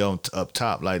used to be up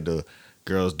top, like the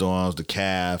girls' dorms, the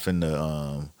calf, and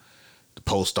the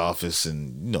post office,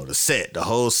 and you know the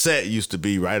whole set used to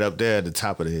be right up there at the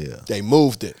top of the hill. They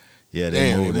moved it. Yeah,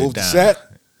 they moved it down. The set.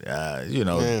 You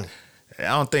know, Man. I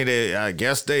don't think I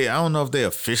don't know if they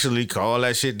officially call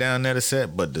that shit down there the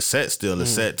set, but the set's still a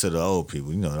set to the old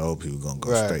people. You know, the old people gonna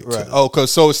go straight to the,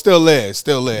 cause so it's still there. It's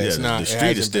still there. yeah, It's not, the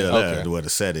street is still there okay. where the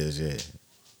set is. Yeah.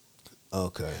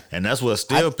 Okay. And that's what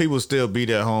people still be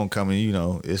there homecoming. You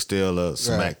know, it's still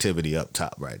some activity up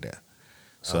top right there.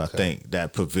 So I think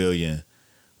that pavilion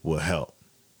will help.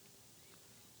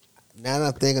 Now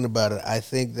that I'm thinking about it, I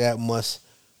think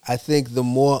the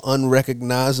more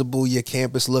unrecognizable your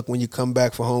campus look when you come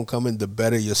back for homecoming, the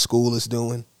better your school is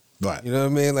doing. Right. You know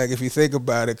what I mean? Like if you think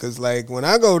about it, because like when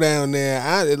I go down there,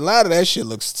 a lot of that shit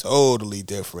looks totally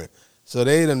different. So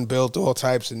they done built all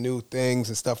types of new things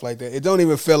and stuff like that. It don't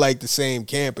even feel like the same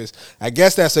campus. I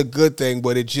guess that's a good thing,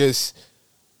 but it's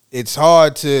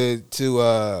hard to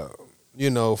you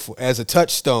know, as a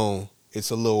touchstone, it's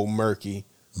a little murky,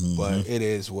 but it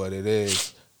is what it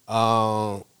is.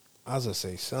 I was gonna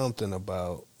say something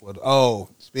about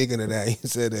speaking of that, you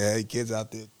said there had kids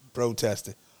out there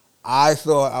protesting. I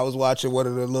thought I was watching one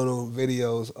of the little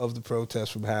videos of the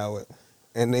protest from Howard,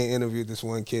 and they interviewed this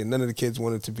one kid. None of the kids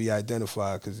wanted to be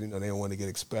identified because, you know, they didn't want to get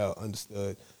expelled.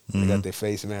 Understood. They got their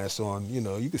face masks on. You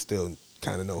know, you can still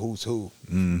kind of know who's who.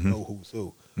 Know who's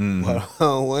who. But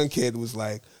one kid was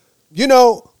like, you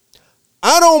know,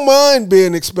 I don't mind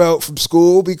being expelled from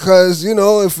school because, you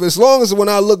know, as long as when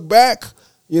I look back,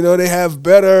 you know, they have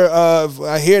better,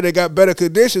 I hear they got better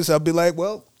conditions, I'll be like,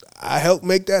 well, I helped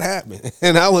make that happen.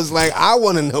 And I was like, I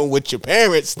want to know what your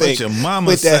parents think what your mama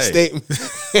with that say. statement.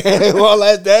 Well,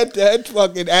 that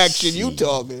fucking action you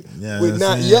talking with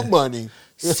not your money.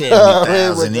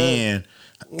 70,000 in,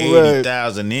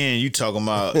 80,000 in, you talking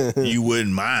about you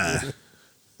wouldn't mind.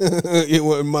 You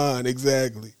wouldn't mind,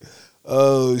 exactly.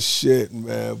 Oh, shit,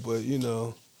 man. But, you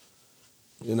know,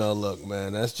 look,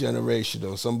 man, that's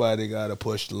generational. Somebody got to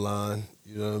push the line.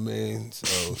 You know what I mean?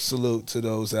 So salute to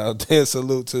those out there.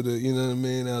 Salute to the, you know what I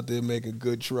mean, out there making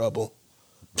good trouble.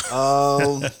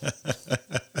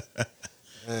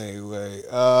 Anyway,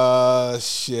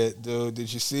 shit, dude.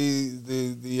 Did you see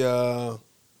the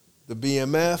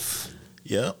BMF?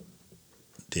 Yep.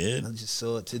 Did. I just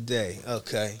saw it today.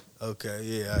 Okay,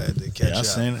 yeah, I had to catch up. I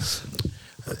seen it.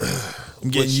 I'm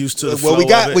getting used to the well, flow we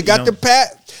got of it, the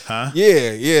Pat. Huh?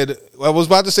 Yeah. I was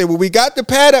about to say, well, we got the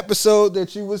Pat episode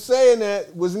that you was saying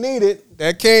that was needed.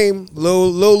 That came a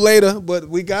little later, but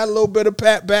we got a little bit of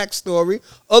Pat backstory.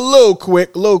 A little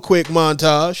quick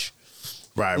montage.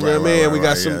 Right, you know what I mean? We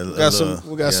got some,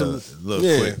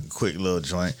 quick little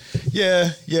joint. Yeah.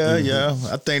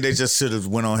 I think they just should have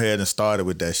went on ahead and started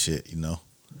with that shit, you know,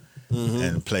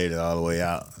 and played it all the way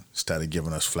out instead of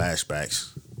giving us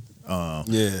flashbacks.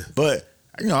 But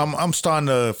you know, I'm starting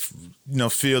to, you know,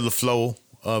 feel the flow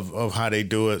of how they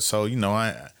do it. So you know,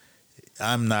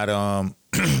 I'm not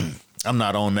I'm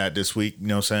not on that this week. You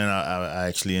know what I'm saying? I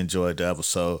actually enjoyed the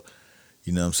episode.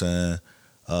 You know what I'm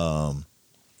saying?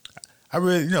 I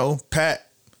really, you know, Pat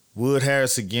Wood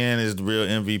Harris again is the real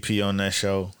MVP on that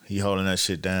show. He holding that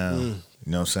shit down.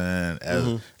 You know what I'm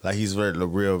saying? Like he's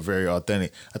very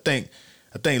authentic. I think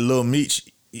Lil Meech,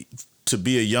 to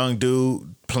be a young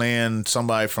dude playing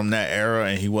somebody from that era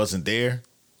and he wasn't there,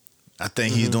 I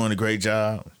think he's doing a great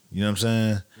job. You know what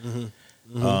I'm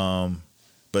saying?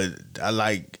 But I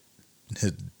like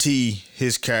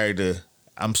his character.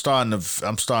 I'm starting to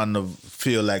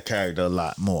feel that character a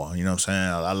lot more. You know what I'm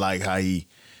saying? I like how I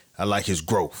like his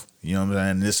growth. You know what I'm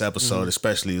saying? This episode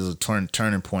especially is a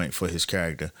turning point for his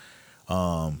character.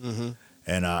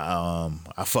 And I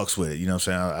fucks with it. You know what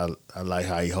I'm saying? I like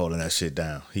how he holding that shit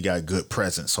down. He got good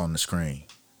presence on the screen.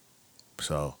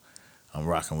 So I'm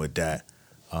rocking with that.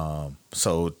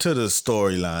 So to the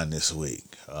storyline this week,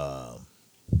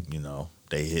 you know,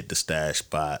 they hit the stash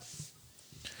spot.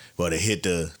 Well, they hit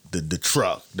the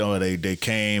truck. No, they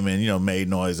came and, you know, made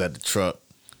noise at the truck.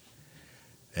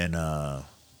 And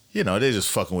you know, they just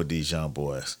fucking with these young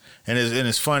boys. And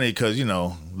it's funny because, you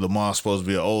know, Lamar's supposed to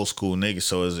be an old school nigga,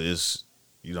 so it's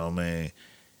you know what I mean,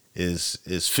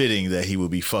 it's fitting that he would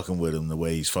be fucking with him the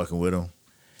way he's fucking with him,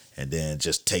 and then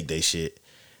just take their shit.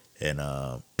 And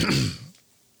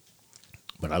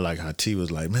But I like how T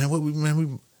was like, man, what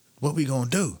we gonna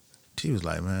do? T was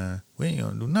like, man, we ain't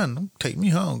gonna do nothing. Don't take me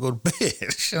home, go to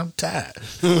bed. Shit, I'm tired.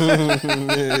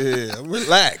 Yeah,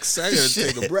 relax. I gotta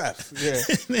take a breath. Yeah,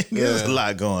 Nigga, there's a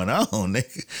lot going on,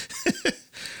 nigga.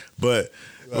 But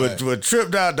what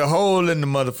tripped out the hole in the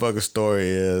motherfucker story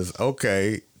is,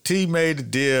 okay, T made a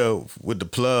deal with the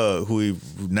plug, who he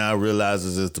now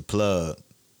realizes is the plug.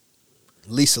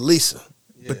 Lisa.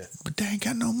 Yeah. But they ain't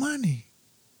got no money.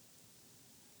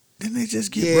 Didn't they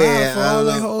just get Yeah, robbed for I all don't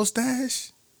their know. whole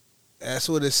stash? That's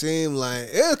what it seemed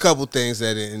like. There are a couple things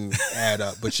that didn't add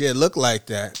up, but yeah, it looked like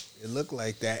that.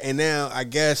 And now I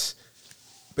guess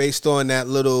based on that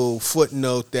little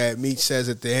footnote that Meech says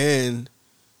at the end,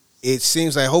 it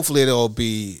seems like hopefully it'll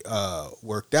be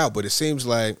worked out. But it seems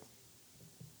like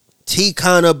T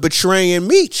kind of betraying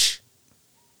Meech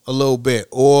a little bit,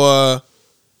 or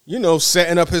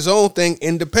setting up his own thing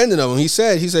independent of him. He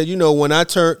said,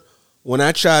 when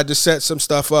I tried to set some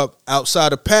stuff up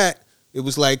outside of Pat, it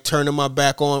was like turning my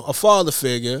back on a father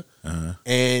figure,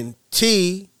 and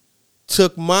T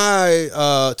took my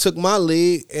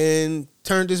lead and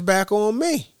turned his back on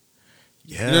me.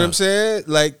 Yeah. You know what I'm saying?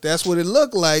 Like that's what it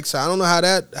looked like. So I don't know how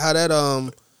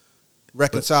that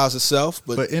reconciles itself,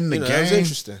 but in the that game, was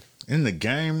interesting. In the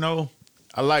game, though,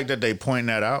 I like that they point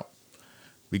that out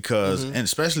because, and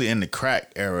especially in the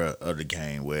crack era of the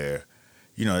game, where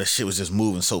that shit was just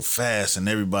moving so fast, and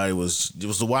it was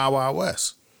the Wild Wild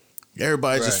West.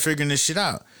 Everybody just figuring this shit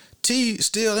out. T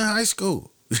still in high school.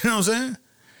 You know what I'm saying?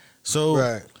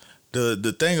 So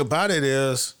the thing about it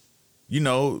is,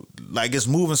 like it's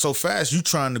moving so fast, you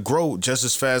trying to grow just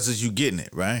as fast as you getting it,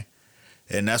 right?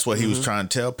 And that's what he was trying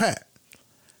to tell Pat.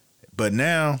 But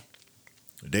now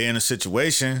they in a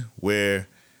situation where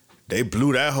they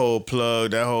blew that whole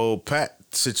plug, that whole Pat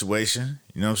situation.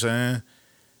 You know what I'm saying?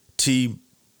 T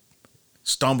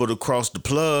stumbled across the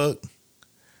plug,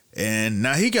 and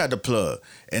now he got the plug,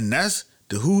 and that's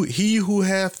he who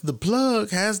hath the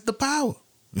plug has the power.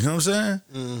 You know what I'm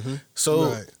saying? So,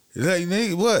 like,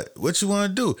 nigga, what you want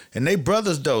to do? And they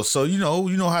brothers though, so you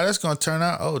know how that's gonna turn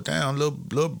out. Oh damn,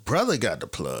 little brother got the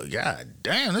plug. God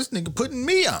damn, this nigga putting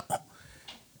me on.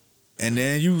 And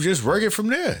then you just work it from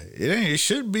there. It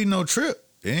should be no trip.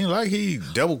 It ain't like he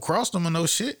double crossed him or no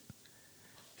shit.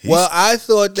 Well, I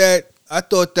thought that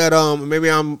maybe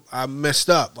I messed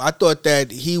up. I thought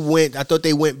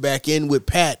they went back in with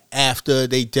Pat after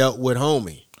they dealt with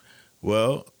Homie.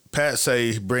 Well, Pat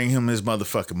say bring him his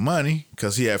motherfucking money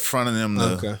because he had fronted them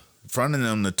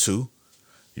the two.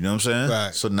 You know what I'm saying?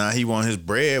 Right. So now he want his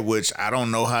bread, which I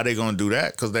don't know how they gonna do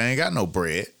that because they ain't got no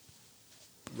bread.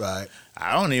 Right.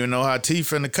 I don't even know how T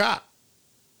finna cop.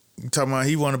 You talking about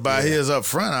he want to buy his up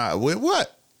front? With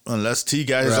what? Unless T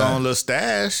got his own little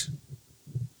stash.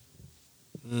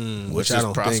 Which I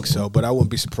don't think so, but I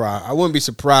wouldn't be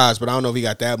surprised. But I don't know if he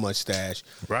got that much stash.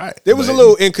 Right. There was a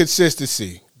little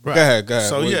inconsistency. Right. Go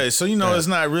ahead. So it's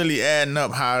not really adding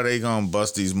up how they gonna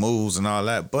bust these moves and all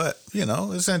that. But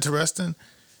it's interesting.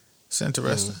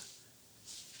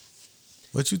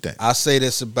 What you think? I'll say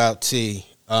this about T.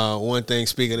 One thing,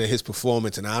 speaking of his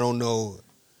performance, and I don't know.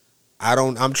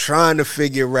 I'm trying to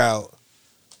figure out.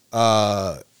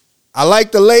 I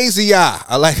like the lazy eye.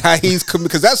 I like how he's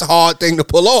because that's a hard thing to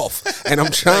pull off, and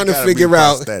I'm trying to figure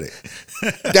out.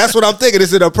 That's what I'm thinking.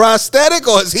 Is it a prosthetic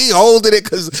or is he holding it?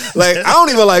 Because like I don't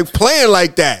even like playing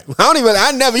like that.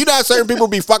 I never. You know how certain people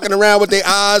be fucking around with their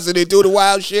eyes and they do the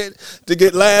wild shit to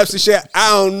get laughs and shit.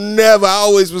 I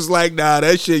always was like, nah,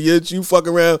 that shit. You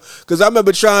fucking around. Because I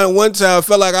remember trying one time. I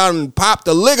felt like I done popped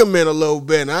the ligament a little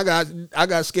bit, and I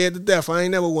got scared to death. I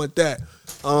ain't never want that.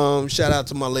 Shout out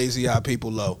to my lazy eye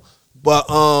people, low. But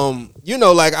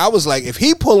like I was like, if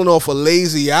he pulling off a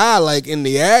lazy eye like in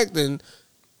the acting.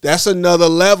 That's another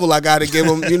level I got to give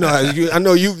him. I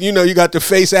know you got the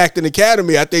Face Acting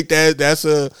Academy. I think that's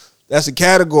a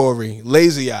category,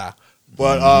 lazy eye.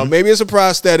 But maybe it's a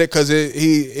prosthetic because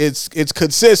it's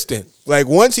consistent. Like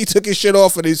once he took his shit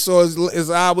off and he saw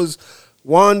his eye was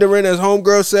wandering, as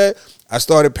homegirl said, I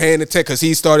started paying attention because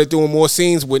he started doing more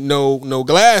scenes with no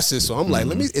glasses. So I'm like,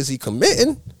 is he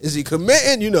committing?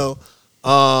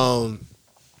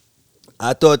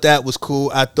 I thought that was cool.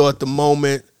 I thought the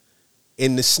moment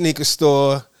in the sneaker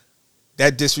store,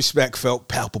 that disrespect felt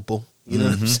palpable. You know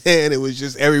what I'm saying? It was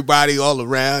just everybody all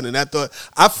around. And I thought,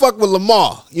 I fuck with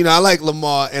Lamar. I like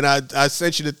Lamar. And I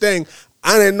sent you the thing.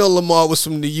 I didn't know Lamar was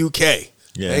from the UK.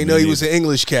 Yeah, I didn't know he was an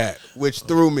English cat, which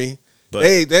threw me. But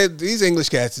these English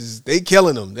cats, they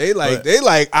killing them. They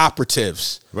like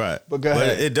operatives. Right. But go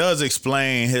ahead. It does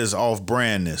explain his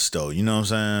off-brandness, though. You know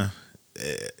what I'm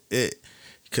saying?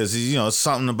 Because, it's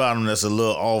something about him that's a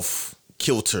little off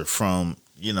kilter from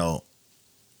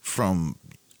from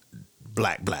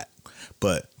black.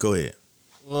 But go ahead.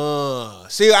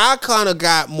 See, I kind of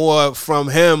got more from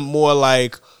him, more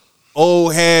like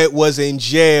old head was in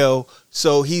jail,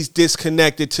 so he's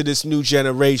disconnected to this new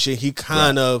generation. He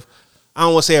kind of, I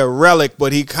don't want to say a relic,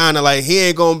 but he kind of like, he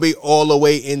ain't going to be all the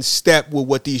way in step with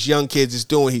what these young kids is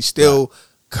doing. He's still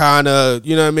kind of,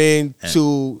 you know what I mean,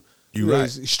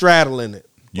 he's straddling it.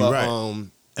 You're right.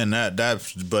 And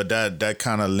that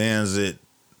kind of lends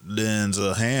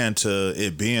a hand to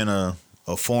it being a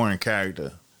foreign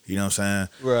character. You know what I'm saying?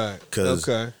 Right.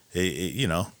 Because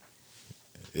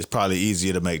it's probably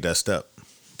easier to make that step.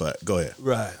 But go ahead.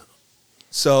 Right.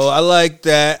 So I like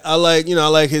that. I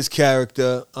like his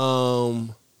character.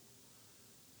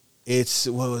 It's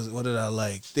what did I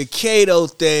like? The Kato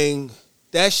thing.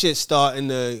 That shit's starting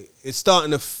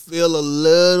to feel a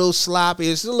little sloppy.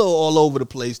 It's a little all over the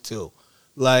place too.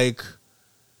 Like,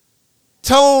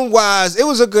 tone wise, it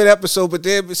was a good episode, but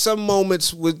there were some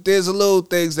moments there's a little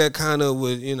things that kind of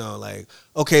would, like,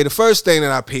 okay, the first thing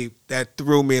that I peeped that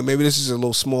threw me, and maybe this is a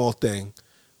little small thing,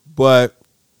 but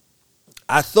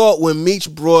I thought when Meech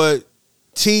brought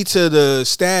T to the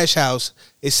stash house,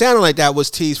 it sounded like that was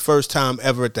T's first time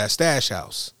ever at that stash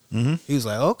house. Mm-hmm. He was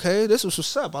like, okay, this was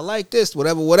what's up. I like this,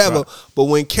 whatever. Right. But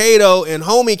when Kato and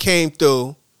Homie came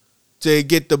through to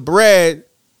get the bread,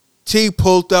 T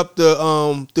pulled up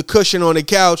the cushion on the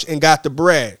couch and got the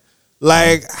bread.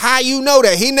 Like, how you know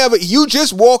that? You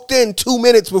just walked in 2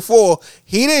 minutes before.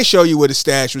 He didn't show you where the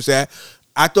stash was at.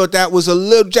 I thought that was a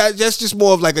little, that's just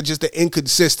more of like just an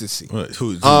inconsistency.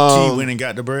 Who T went and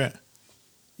got the bread?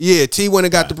 Yeah, T went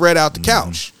and got the bread out the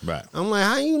couch. Right. I'm like,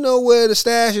 how you know where the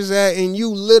stash is at and you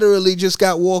literally just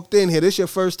got walked in here? This your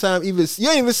first time you ain't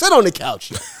even sit on the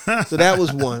couch yet. So that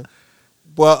was one.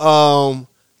 But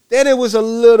then it was a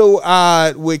little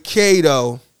odd with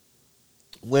Kato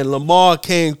when Lamar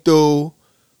came through,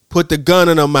 put the gun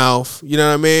in her mouth, you know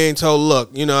what I mean? Told,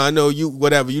 look, I know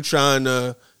you trying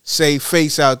to save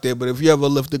face out there, but if you ever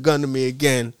lift the gun to me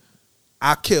again,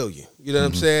 I'll kill you. You know what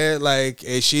I'm saying? Like,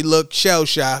 and she looked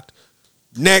shell-shocked.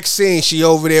 Next scene, she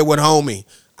over there with Homie.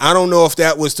 I don't know if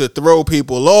that was to throw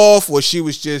people off or she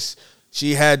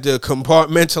had to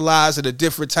compartmentalize in a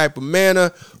different type of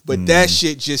manner, but that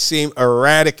shit just seemed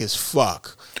erratic as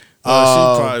fuck.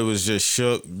 Well, she probably was just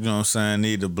shook, you know what I'm saying,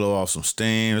 need to blow off some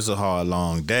steam. It's a hard,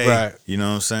 long day. Right. You know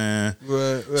what I'm saying?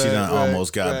 Right. She done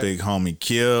almost got Big Homie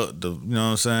killed. You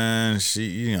know what I'm saying?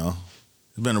 She,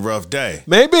 it's been a rough day.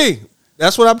 Maybe.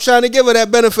 That's what I'm trying to give her,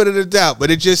 that benefit of the doubt. But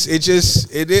it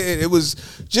was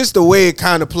just the way it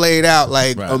kind of played out,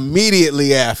 like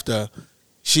immediately after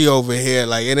she over here,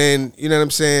 like, and then, you know what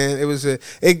I'm saying?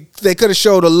 They could have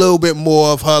showed a little bit more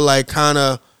of her, like, kind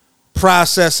of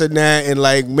processing that and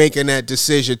like making that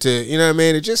decision to, you know what I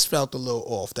mean? It just felt a little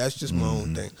off. That's just my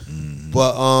own thing.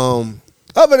 But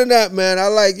other than that, man, I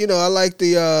like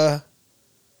the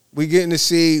we getting to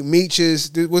see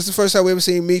Meech's. What's the first time we ever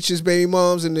seen Meech's baby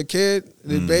moms and the kid,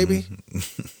 the baby?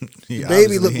 The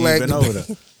baby looked like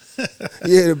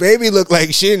the baby looked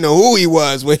like she didn't know who he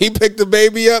was. When he picked the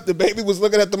baby up, the baby was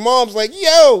looking at the moms like,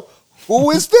 yo,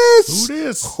 who is this?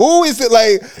 Who is it?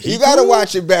 Like, you gotta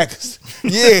watch it back.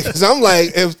 Yeah, because I'm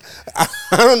like,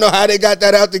 I don't know how they got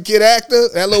that out the kid actor,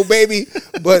 that little baby,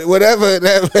 but whatever.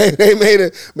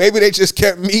 Maybe they just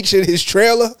kept Meech in his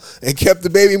trailer and kept the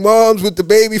baby moms with the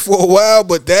baby for a while,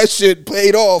 but that shit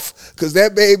paid off because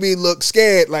that baby looked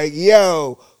scared. Like,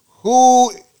 yo,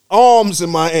 who arms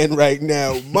am I in right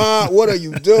now? Mom, what are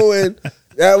you doing?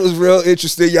 That was real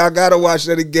interesting. Y'all gotta watch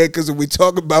that again because when we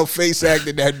talk about face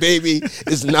acting, that baby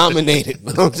is nominated.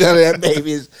 I'm telling you, that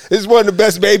baby is one of the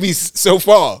best babies so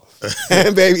far.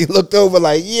 And baby looked over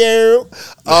like, yeah.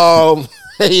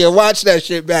 Yeah, watch that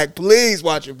shit back. Please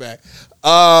watch it back.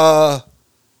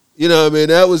 You know what I mean?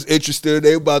 That was interesting.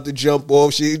 They about to jump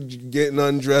off. She getting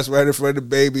undressed right in front of the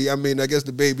baby. I mean, I guess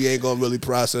the baby ain't gonna really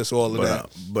process all of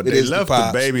that. But they left the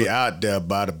baby out there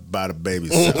by the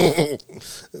baby's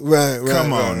self. Right.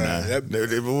 Come on now.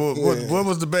 What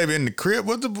was the baby in the crib?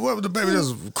 What was the baby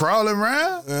just crawling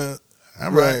around?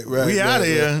 Right. We out of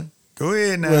here. Go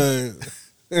ahead now.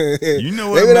 Right. You know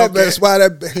what? Maybe that's why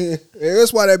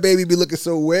that baby be looking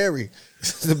so wary.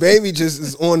 The baby just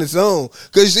is on its own.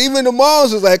 Because even the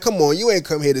moms was like, come on, you ain't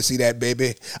come here to see that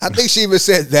baby. I think she even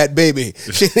said that baby.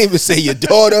 She didn't even say your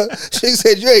daughter. She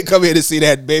said, you ain't come here to see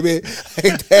that baby.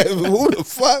 Like that, who the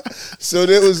fuck? So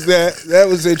there was that. That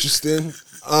was interesting.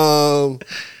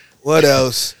 What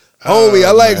else? Homie, I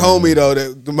like Homie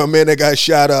though. My man that got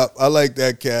shot up. I like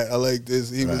that cat. I like this.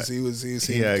 He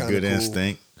had good cool.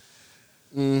 Instinct.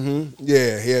 Mm-hmm.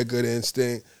 Yeah, he had good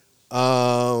instinct.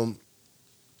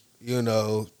 You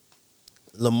know,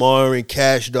 Lamar and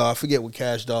Cash Doll. I forget what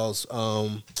Cash Doll's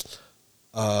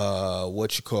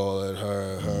what you call it,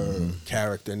 her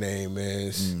character name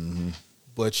is. Mm-hmm.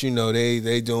 But you know,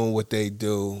 they doing what they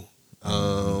do.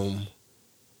 They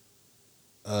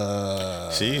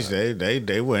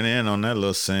went in on that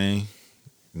little scene.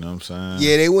 You know what I'm saying?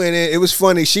 Yeah, they went in. It was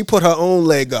funny. She put her own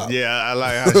leg up. Yeah, I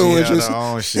like how she had her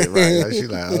own shit right. Like, she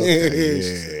like,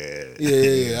 okay,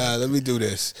 yeah. Let me do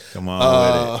this. Come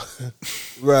on with it.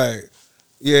 Right.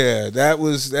 Yeah, that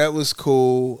was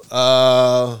cool.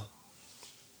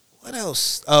 What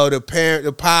else? Oh, the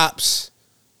pops.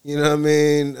 You know what I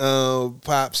mean?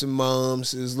 Pops and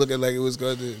moms. It was looking like it was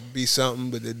going to be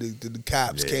something, but the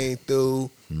cops came through.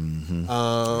 Mm-hmm.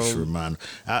 Just remind.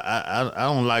 I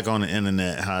don't like on the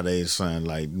internet how they saying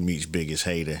like Meech's biggest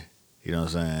hater. You know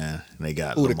what I'm saying? And they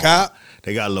got the cop?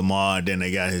 They got Lamar, and then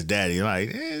they got his daddy. Like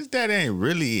his daddy ain't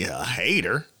really a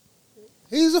hater.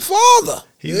 He's a father.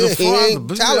 He's a father,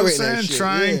 but you know what I'm saying?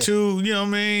 Trying to, you know what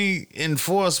I mean,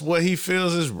 enforce what he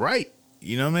feels is right.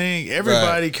 You know what I mean?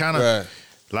 Everybody kind of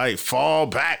like fall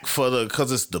back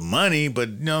because it's the money, but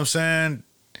you know what I'm saying?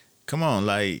 Come on,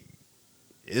 like,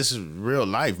 it's real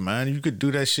life, man. You could do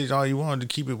that shit all you want to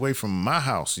keep it away from my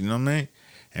house, you know what I mean?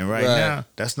 And right now,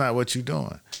 that's not what you're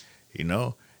doing, you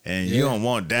know? And you don't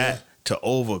want that to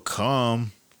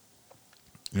overcome,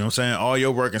 you know what I'm saying? All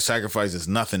your work and sacrifice is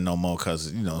nothing no more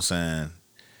because, you know what I'm saying,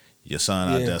 your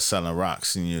son out there selling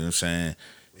rocks, you know what I'm saying?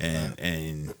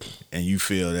 And you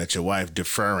feel that your wife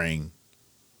deferring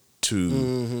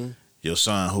to your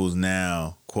son who's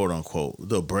now, quote unquote,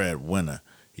 the breadwinner.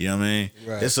 You know what I mean?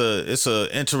 Right. It's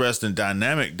a interesting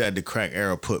dynamic that the crack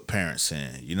era put parents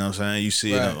in. You know what I'm saying? You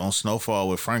see it on Snowfall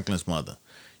with Franklin's mother.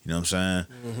 You know what I'm saying?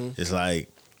 Mm-hmm. It's like,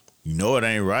 you know it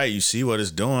ain't right. You see what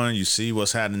it's doing. You see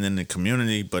what's happening in the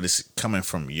community, but it's coming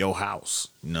from your house.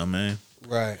 You know what I mean?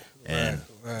 Right. And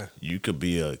you could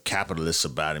be a capitalist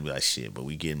about it and be like, shit, but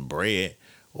we getting bread.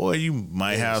 Or you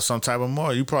might have some type of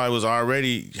more. You probably was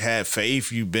already had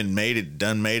faith. You've been made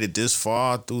it this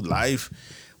far through life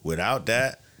without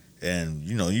that. And,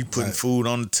 you know, you putting food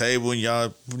on the table and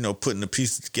y'all, you know, putting the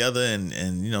pieces together and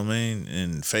you know what I mean?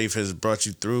 And faith has brought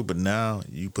you through, but now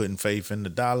you putting faith in the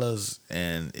dollars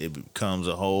and it becomes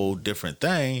a whole different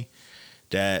thing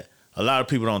that a lot of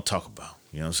people don't talk about.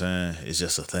 You know what I'm saying? It's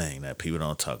just a thing that people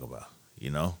don't talk about,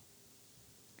 you know?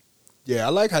 Yeah, I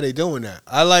like how they doing that.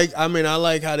 I like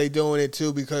how they doing it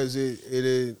too because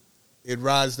it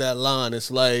rides that line.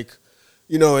 It's like,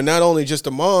 you know, and not only just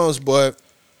the moms, but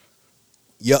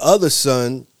your other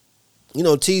son, you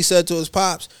know, T said to his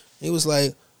pops, he was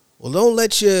like, well, don't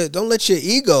let your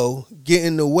ego get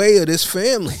in the way of this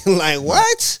family. Like,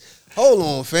 what? Hold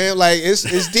on, fam. Like,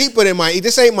 it's deeper than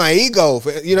this ain't my ego.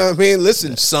 You know what I mean?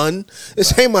 Listen, son,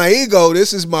 this ain't my ego.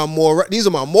 This is these are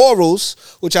my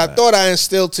morals, which I thought I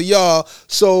instilled to y'all.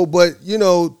 So, but, you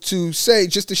know, to say,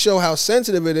 just to show how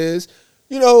sensitive it is,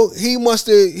 you know, he must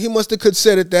have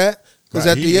considered that. Because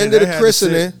at the end of the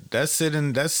christening, that's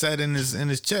sat in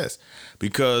his chest.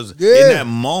 Because in that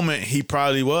moment, he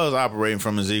probably was operating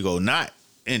from his ego, not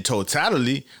in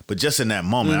totality, but just in that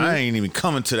moment. I ain't even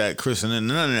coming to that christening,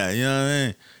 none of that. You know what I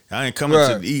mean? I ain't coming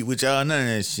to eat with y'all, none of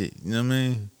that shit. You know what I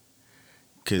mean?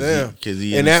 Because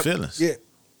he in his feelings. Yeah,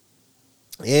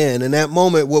 and in that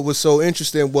moment, what was so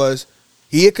interesting was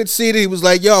he had conceded. He was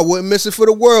like, "Yo, we're missing for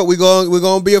the world. We're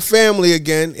gonna be a family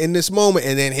again in this moment."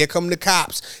 And then here come the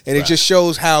cops, and it just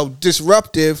shows how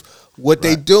disruptive what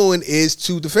they doing is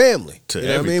to the family. To you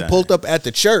know everything. what I mean? Pulled up at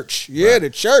the church. Yeah, the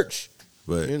church.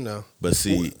 But you know,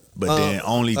 then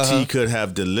only T could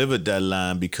have delivered that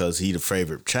line because he the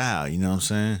favorite child. You know what I'm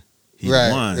saying? He the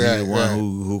one. He the one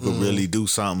who could really do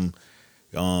something.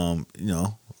 You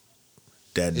know,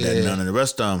 that none of the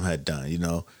rest of them had done. You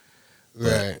know.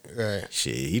 Right.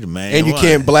 Shit, he the man. And you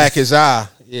can't black his eye.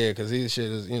 Yeah, because his shit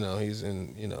is, you know, he's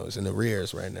in, you know, it's in the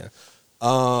rears right now. I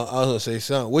was gonna say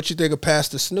something. What you think of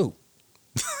Pastor Snoop?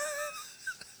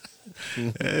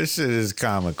 That shit is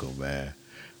comical, man.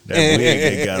 That wig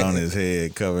they got on his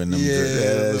head covering them.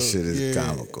 That shit is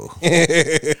comical.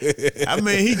 I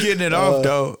mean, he getting it off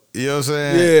though. You know what I'm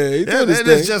saying? Yeah, he doing his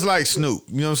thing. It's just like Snoop.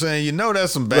 You know what I'm saying? You know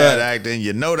that's some bad acting.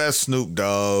 You know that's Snoop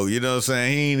Dogg. You know what I'm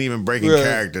saying? He ain't even breaking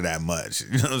character that much.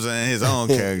 You know what I'm saying? His own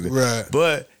character.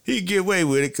 But he get away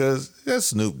with it because that's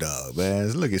Snoop Dogg,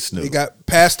 man. Look at Snoop. He got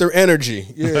pastor energy.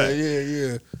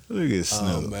 Yeah. Look at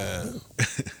Snoop. Oh, man.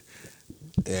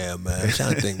 Yeah, man. I'm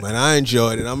trying to think, man. I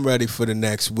enjoyed it. I'm ready for the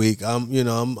next week. I'm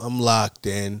locked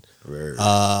in.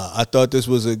 I thought this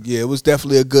was it was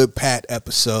definitely a good Pat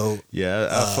episode. Yeah,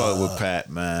 I fuck with Pat,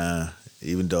 man.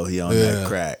 Even though he on that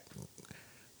crack,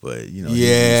 but you know,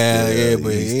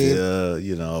 but he's still,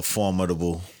 you know, a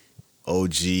formidable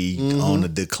OG on the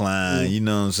decline. You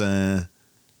know what I'm saying?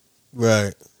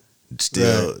 Right.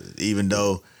 Still, even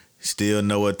though, still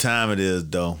know what time it is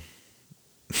though.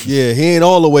 Yeah, he ain't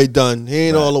all the way done. He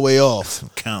ain't all the way off.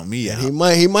 Count me out.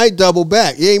 He might double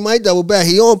back. Yeah, he might double back.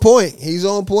 He on point. He's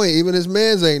on point. Even his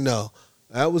mans ain't know.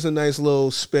 That was a nice little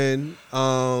spin.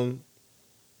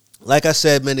 Like I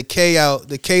said, man, the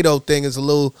Kato thing is a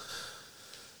little.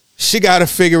 She got to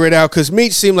figure it out because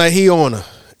Meech seemed like he on her,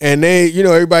 and they,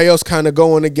 everybody else kind of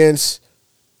going against,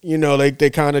 they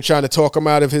kind of trying to talk him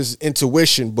out of his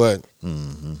intuition, but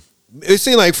it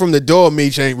seemed like from the door,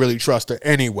 Meech ain't really trust her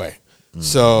anyway.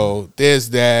 So there's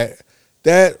that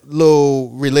little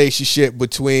relationship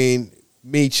between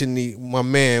Meech and my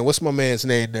man. What's my man's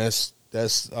name? That's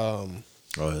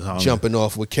jumping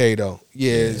off with Kato.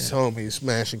 Yeah, his homie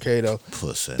smashing Kato.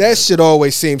 That shit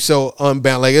always seems so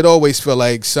unbound. Like it always feel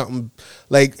like something.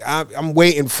 Like I'm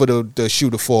waiting for the shoe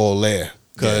to fall there.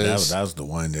 Yeah, that was the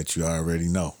one that you already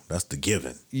know. That's the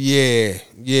given. Yeah.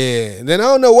 And then I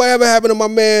don't know whatever happened to my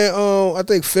man. I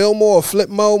think Fillmore or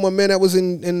Flipmo, my man that was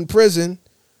in prison.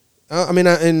 I mean,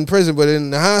 not in prison, but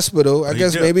in the hospital. I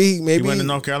guess maybe he went to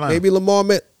North Carolina. Maybe Lamar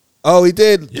met. Oh, he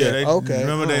did. Yeah. Okay.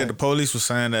 Remember the police was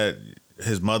saying that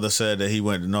his mother said that he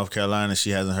went to North Carolina. She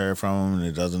hasn't heard from him, and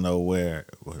it doesn't know where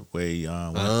he went.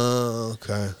 Oh,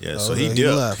 okay. Yeah, so he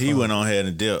dipped. He went on ahead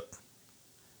and dipped.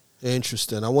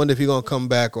 Interesting. I wonder if he's gonna come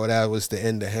back or that was the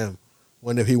end of him.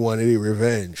 Wonder if he wanted any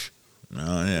revenge.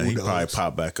 No, yeah, he probably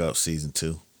popped back up season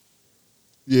 2.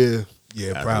 Yeah,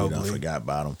 probably. I forgot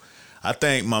about him. I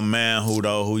think my man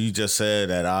who you just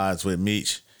said at odds with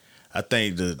Meech, I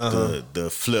think the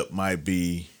flip might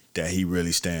be that he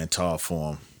really stand tall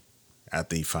for him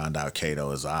after he found out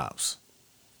Kato is ops.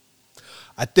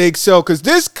 I think so, because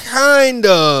this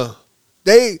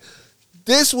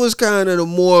was kind of the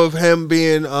more of him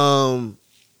being,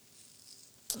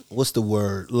 what's the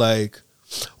word? Like,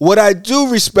 what I do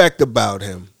respect about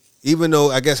him, even though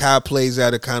I guess how it plays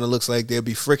out, it kind of looks like there'll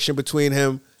be friction between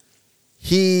him.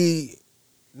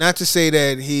 Not to say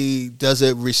that he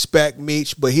doesn't respect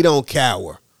Meech, but he don't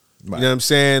cower. Right. You know what I'm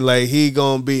saying? Like,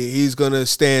 he's gonna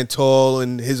stand tall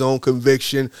in his own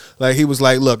conviction. Like, he was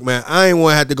like, look, man, I ain't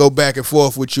want to have to go back and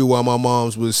forth with you while my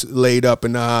mom's was laid up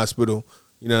in the hospital.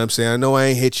 You know what I'm saying? I know I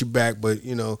ain't hit you back, but,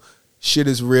 shit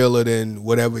is realer than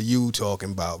whatever you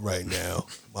talking about right now.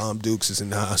 Mom Dukes is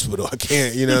in the hospital. I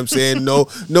can't, you know what I'm saying? No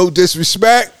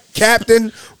disrespect,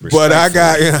 Captain, but I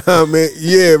got,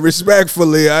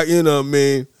 respectfully, I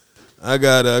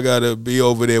gotta be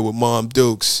over there with Mom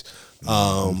Dukes.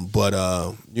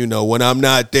 But when I'm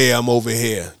not there, I'm over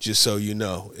here, just so you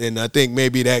know. And I think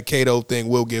maybe that Kato thing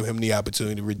will give him the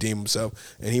opportunity to redeem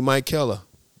himself, and he might kill her.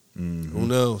 Mm-hmm. Who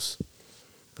knows?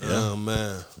 Yeah. Oh,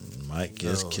 man. Mike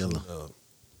gets killer.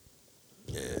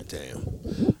 Yeah, damn.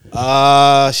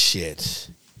 Shit.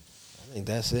 I think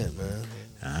that's it, man.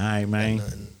 All right, man.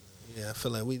 Yeah, I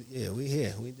feel like we here.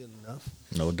 We did enough.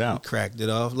 No doubt. We cracked it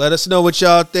off. Let us know what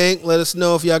y'all think. Let us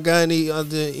know if y'all got any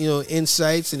other,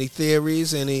 insights, any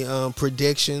theories, any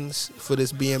predictions for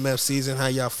this BMF season, how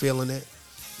y'all feeling it.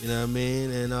 You know what I mean?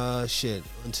 And shit.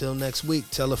 Until next week,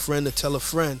 tell a friend to tell a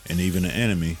friend. And even an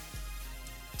enemy.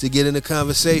 To get in the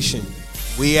conversation.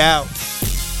 We out. The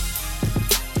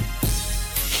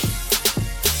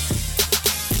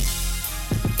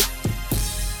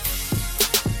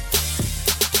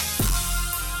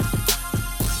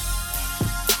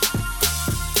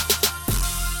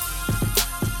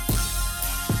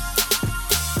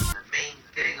main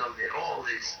thing of it all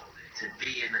is to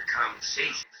be in the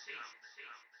conversation.